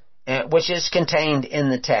 which is contained in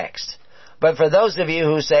the text. But for those of you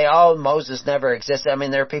who say, oh, Moses never existed, I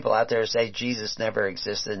mean, there are people out there who say Jesus never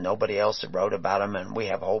existed, nobody else wrote about him, and we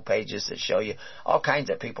have whole pages that show you all kinds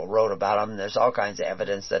of people wrote about him. There's all kinds of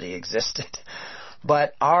evidence that he existed.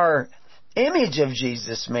 But our image of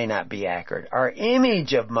Jesus may not be accurate. Our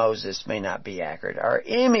image of Moses may not be accurate. Our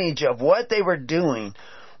image of what they were doing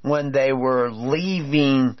when they were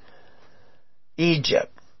leaving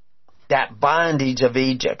Egypt, that bondage of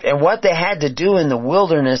Egypt, and what they had to do in the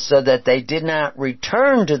wilderness so that they did not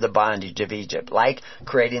return to the bondage of Egypt, like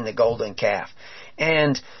creating the golden calf.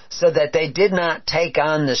 And so that they did not take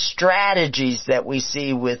on the strategies that we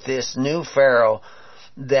see with this new Pharaoh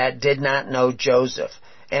that did not know Joseph.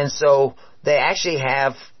 And so they actually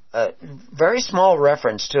have a very small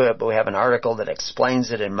reference to it, but we have an article that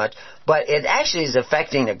explains it in much. But it actually is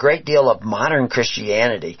affecting a great deal of modern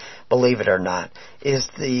Christianity, believe it or not, is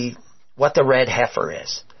what the red heifer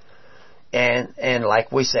is. And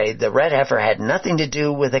like we say, the red heifer had nothing to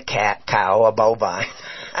do with a cow, a bovine,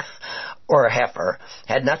 or a heifer.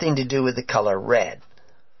 Had nothing to do with the color red.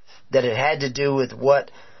 That it had to do with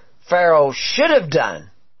what Pharaoh should have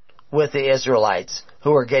done with the Israelites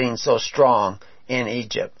who were getting so strong in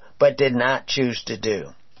Egypt, but did not choose to do.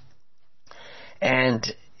 And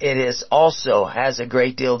it is also has a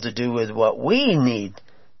great deal to do with what we need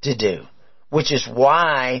to do, which is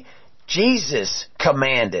why Jesus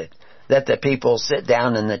commanded that the people sit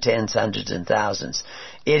down in the tens, hundreds, and thousands.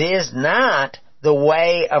 It is not the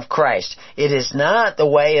way of Christ. It is not the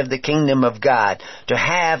way of the kingdom of God to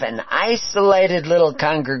have an isolated little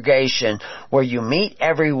congregation where you meet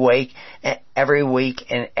every week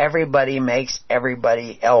and everybody makes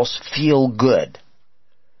everybody else feel good.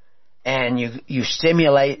 And you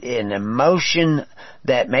stimulate an emotion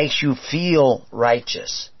that makes you feel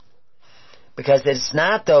righteous. Because it's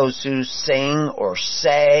not those who sing or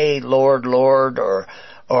say, Lord, Lord,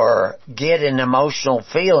 or get an emotional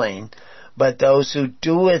feeling, but those who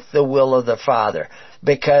doeth the will of the Father.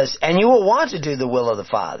 And you will want to do the will of the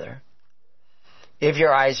Father if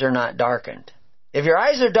your eyes are not darkened. If your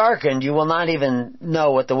eyes are darkened, you will not even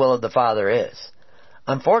know what the will of the Father is.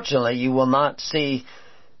 Unfortunately, you will not see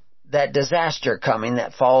that disaster coming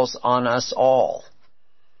that falls on us all.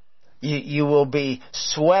 You will be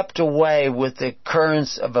swept away with the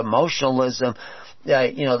currents of emotionalism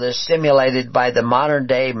they're stimulated by the modern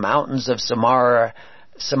day mountains of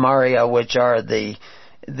Samaria, which are the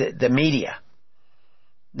media.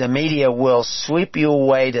 The media will sweep you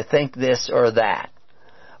away to think this or that.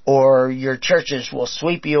 Or your churches will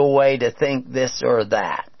sweep you away to think this or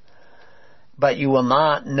that. But you will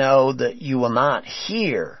not know that, you will not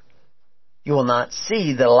hear, you will not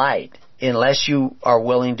see the light unless you are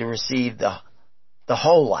willing to receive the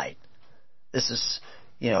whole light. This is,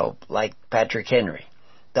 like Patrick Henry.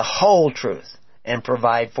 The whole truth, and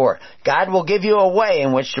provide for it. God will give you a way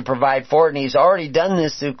in which to provide for it, and He's already done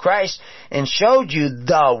this through Christ and showed you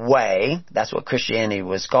the way. That's what Christianity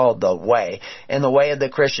was called, the way. And the way of the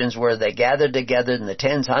Christians were they gathered together in the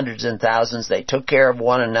tens, hundreds, and thousands. They took care of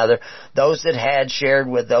one another. Those that had shared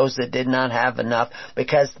with those that did not have enough,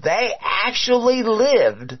 because they actually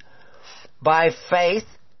lived by faith,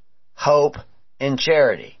 hope, and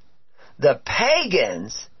charity. The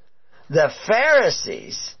pagans, the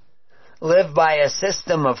Pharisees, lived by a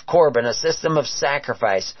system of Corban, a system of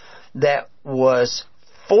sacrifice that was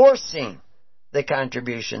forcing the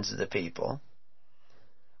contributions of the people,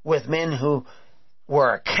 with men who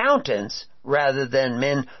were accountants rather than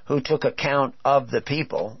men who took account of the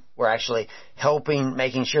people, were actually helping,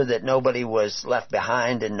 making sure that nobody was left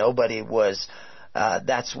behind and nobody was,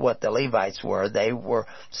 that's what the Levites were. They were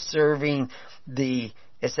serving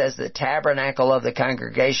it says the tabernacle of the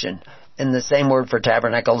congregation. And the same word for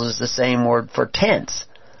tabernacle is the same word for tents.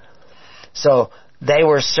 So they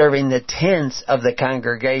were serving the tents of the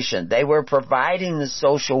congregation. They were providing the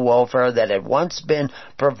social welfare that had once been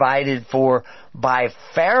provided for by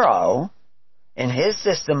Pharaoh and his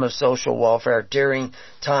system of social welfare during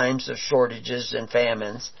times of shortages and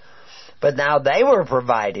famines. But now they were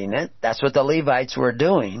providing it. That's what the Levites were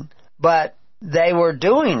doing. But they were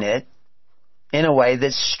doing it in a way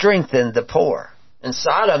that strengthened the poor. In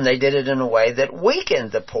Sodom, they did it in a way that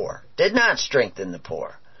weakened the poor, did not strengthen the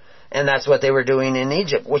poor. And that's what they were doing in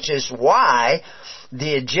Egypt, which is why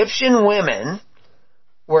the Egyptian women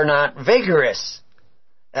were not vigorous.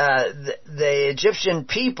 The Egyptian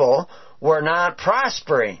people were not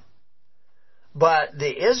prospering. But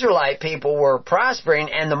the Israelite people were prospering,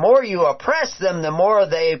 and the more you oppressed them, the more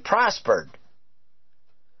they prospered.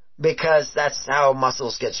 Because that's how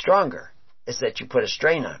muscles get stronger, is that you put a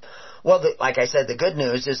strain on them. Well, like I said, the good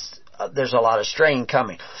news is there's a lot of strain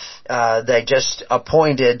coming. They just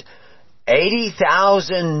appointed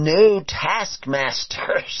 80,000 new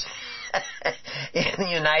taskmasters in the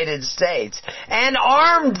United States and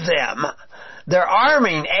armed them. They're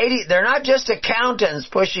arming 80. They're not just accountants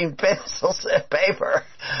pushing pencils and paper.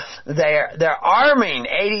 They're arming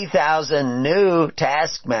 80,000 new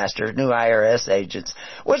taskmasters, new IRS agents,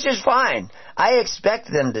 which is fine. I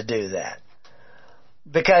expect them to do that.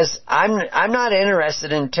 Because I'm not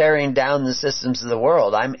interested in tearing down the systems of the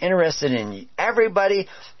world. I'm interested in everybody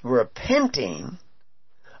repenting,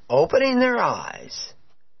 opening their eyes,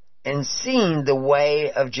 and seeing the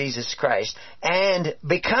way of Jesus Christ, and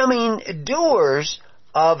becoming doers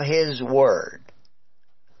of His Word.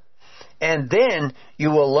 And then you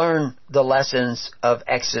will learn the lessons of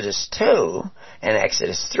Exodus 2, and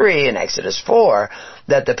Exodus 3, and Exodus 4,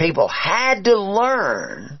 that the people had to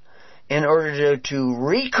learn in order to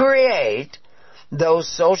recreate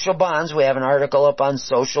those social bonds. We have an article up on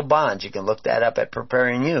social bonds. You can look that up at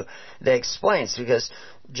Preparing You. That explains, because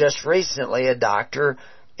just recently a doctor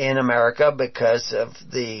in America, because of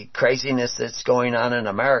the craziness that's going on in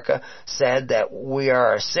America, said that we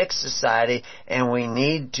are a sick society and we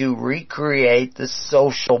need to recreate the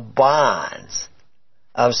social bonds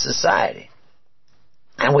of society.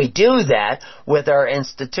 And we do that with our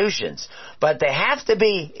institutions. But they have to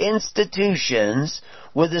be institutions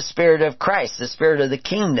with the Spirit of Christ, the Spirit of the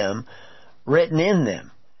kingdom written in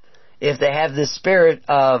them. If they have the spirit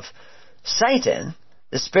of Satan,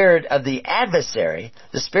 the spirit of the adversary,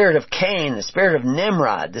 the spirit of Cain, the spirit of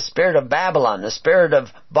Nimrod, the spirit of Babylon, the spirit of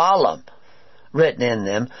Balaam written in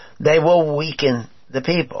them, they will weaken the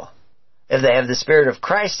people. If they have the Spirit of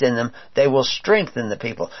Christ in them, they will strengthen the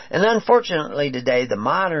people. And unfortunately today, the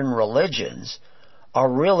modern religions are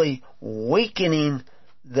really weakening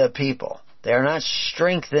the people. They are not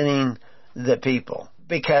strengthening the people,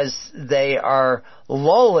 because they are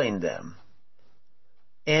lulling them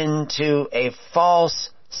into a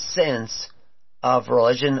false sense of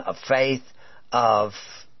religion, of faith, of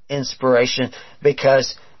inspiration,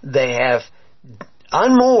 because they have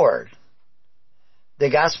unmoored the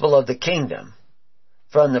gospel of the kingdom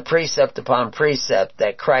from the precept upon precept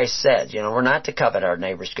that Christ said. We're not to covet our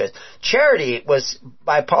neighbor's goods. Charity was,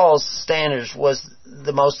 by Paul's standards, was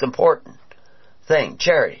the most important thing.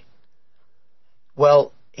 Charity.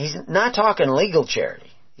 Well, He's not talking legal charity.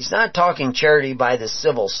 He's not talking charity by the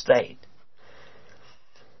civil state.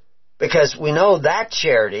 Because we know that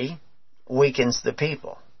charity weakens the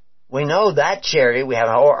people. We know that charity, we have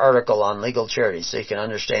a whole article on legal charity so you can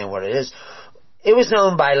understand what it is. It was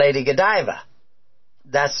known by Lady Godiva.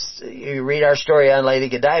 You read our story on Lady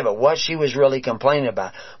Godiva, what she was really complaining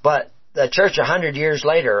about. But the church 100 years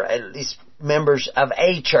later, at least members of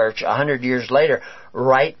a church 100 years later,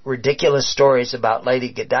 write ridiculous stories about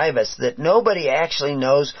Lady Godiva that nobody actually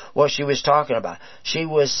knows what she was talking about. She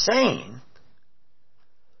was saying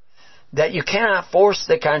that you cannot force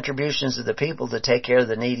the contributions of the people to take care of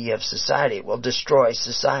the needy of society. It will destroy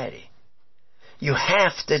society. You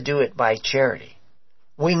have to do it by charity.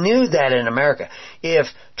 We knew that in America. If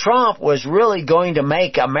Trump was really going to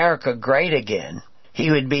make America great again,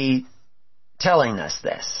 he would be telling us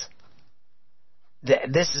this.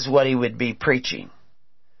 This is what he would be preaching.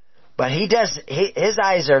 But his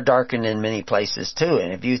eyes are darkened in many places too,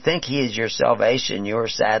 and if you think he is your salvation, you're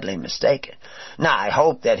sadly mistaken. Now, I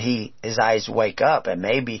hope that his eyes wake up, and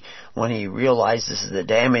maybe when he realizes the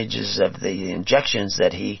damages of the injections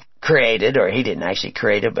that he created, or he didn't actually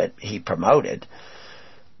create it, but he promoted,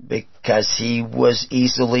 because he was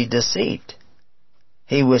easily deceived.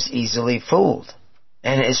 He was easily fooled.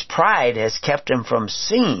 And his pride has kept him from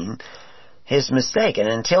seeing his mistake. And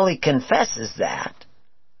until he confesses that,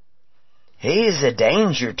 he is a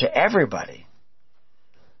danger to everybody.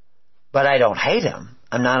 But I don't hate him.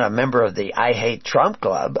 I'm not a member of the I Hate Trump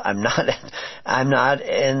Club. I'm not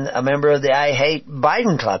a member of the I Hate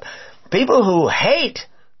Biden Club. People who hate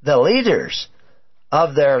the leaders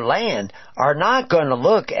of their land are not going to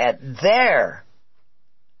look at their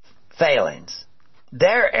failings,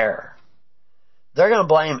 their error. They're going to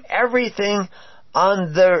blame everything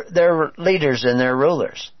on their leaders and their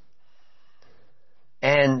rulers.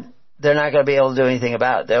 And they're not going to be able to do anything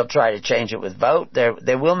about it. They'll try to change it with vote.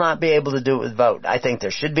 They will not be able to do it with vote. I think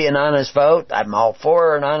there should be an honest vote. I'm all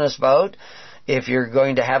for an honest vote if you're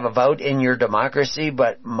going to have a vote in your democracy.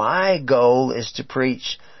 But my goal is to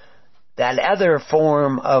preach that other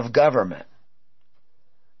form of government,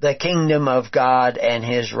 the kingdom of God and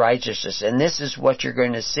His righteousness. And this is what you're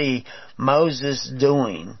going to see Moses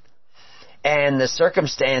doing. And the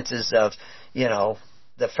circumstances of,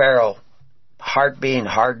 the Pharaoh heart being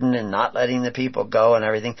hardened and not letting the people go and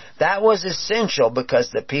everything, that was essential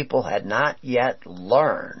because the people had not yet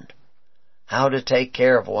learned how to take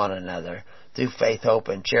care of one another through faith, hope,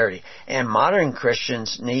 and charity. And modern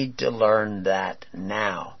Christians need to learn that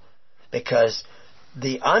now. Because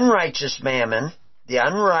the unrighteous mammon, the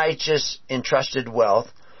unrighteous entrusted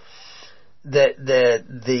wealth,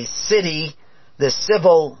 the city, the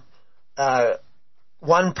civil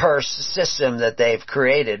one-purse system that they've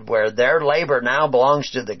created where their labor now belongs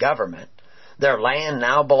to the government, their land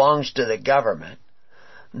now belongs to the government,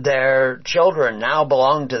 their children now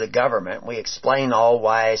belong to the government. We explain all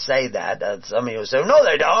why I say that. Some of you will say, no,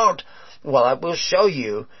 they don't. Well, I will show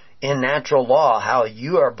you in natural law how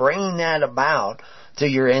you are bringing that about to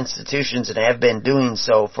your institutions and have been doing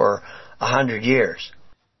so for 100 years.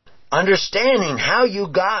 Understanding how you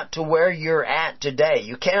got to where you're at today.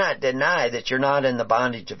 You cannot deny that you're not in the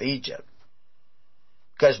bondage of Egypt.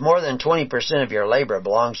 Because more than 20% of your labor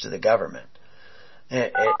belongs to the government.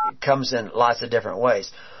 It comes in lots of different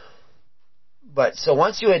ways. But so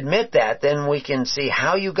once you admit that, then we can see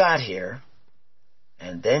how you got here.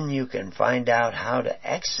 And then you can find out how to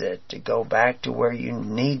exit to go back to where you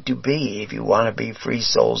need to be if you want to be free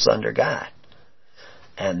souls under God.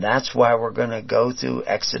 And that's why we're going to go through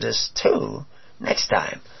Exodus 2 next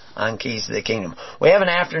time on Keys to the Kingdom. We have an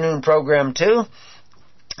afternoon program too,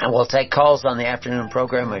 and we'll take calls on the afternoon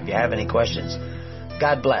program if you have any questions.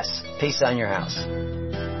 God bless. Peace on your house.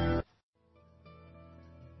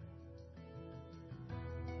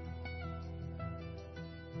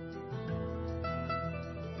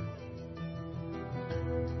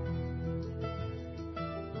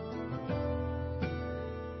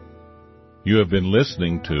 You have been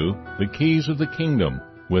listening to The Keys of the Kingdom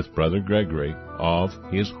with Brother Gregory of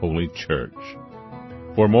His Holy Church.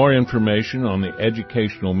 For more information on the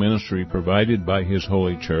educational ministry provided by His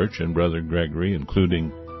Holy Church and Brother Gregory,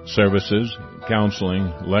 including services,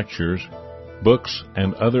 counseling, lectures, books,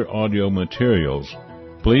 and other audio materials,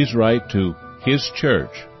 please write to His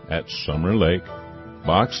Church at Summer Lake,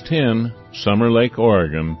 Box 10, Summer Lake,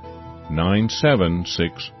 Oregon,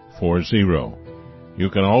 97640. You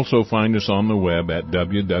can also find us on the web at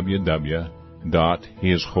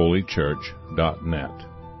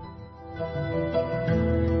www.hisholychurch.net.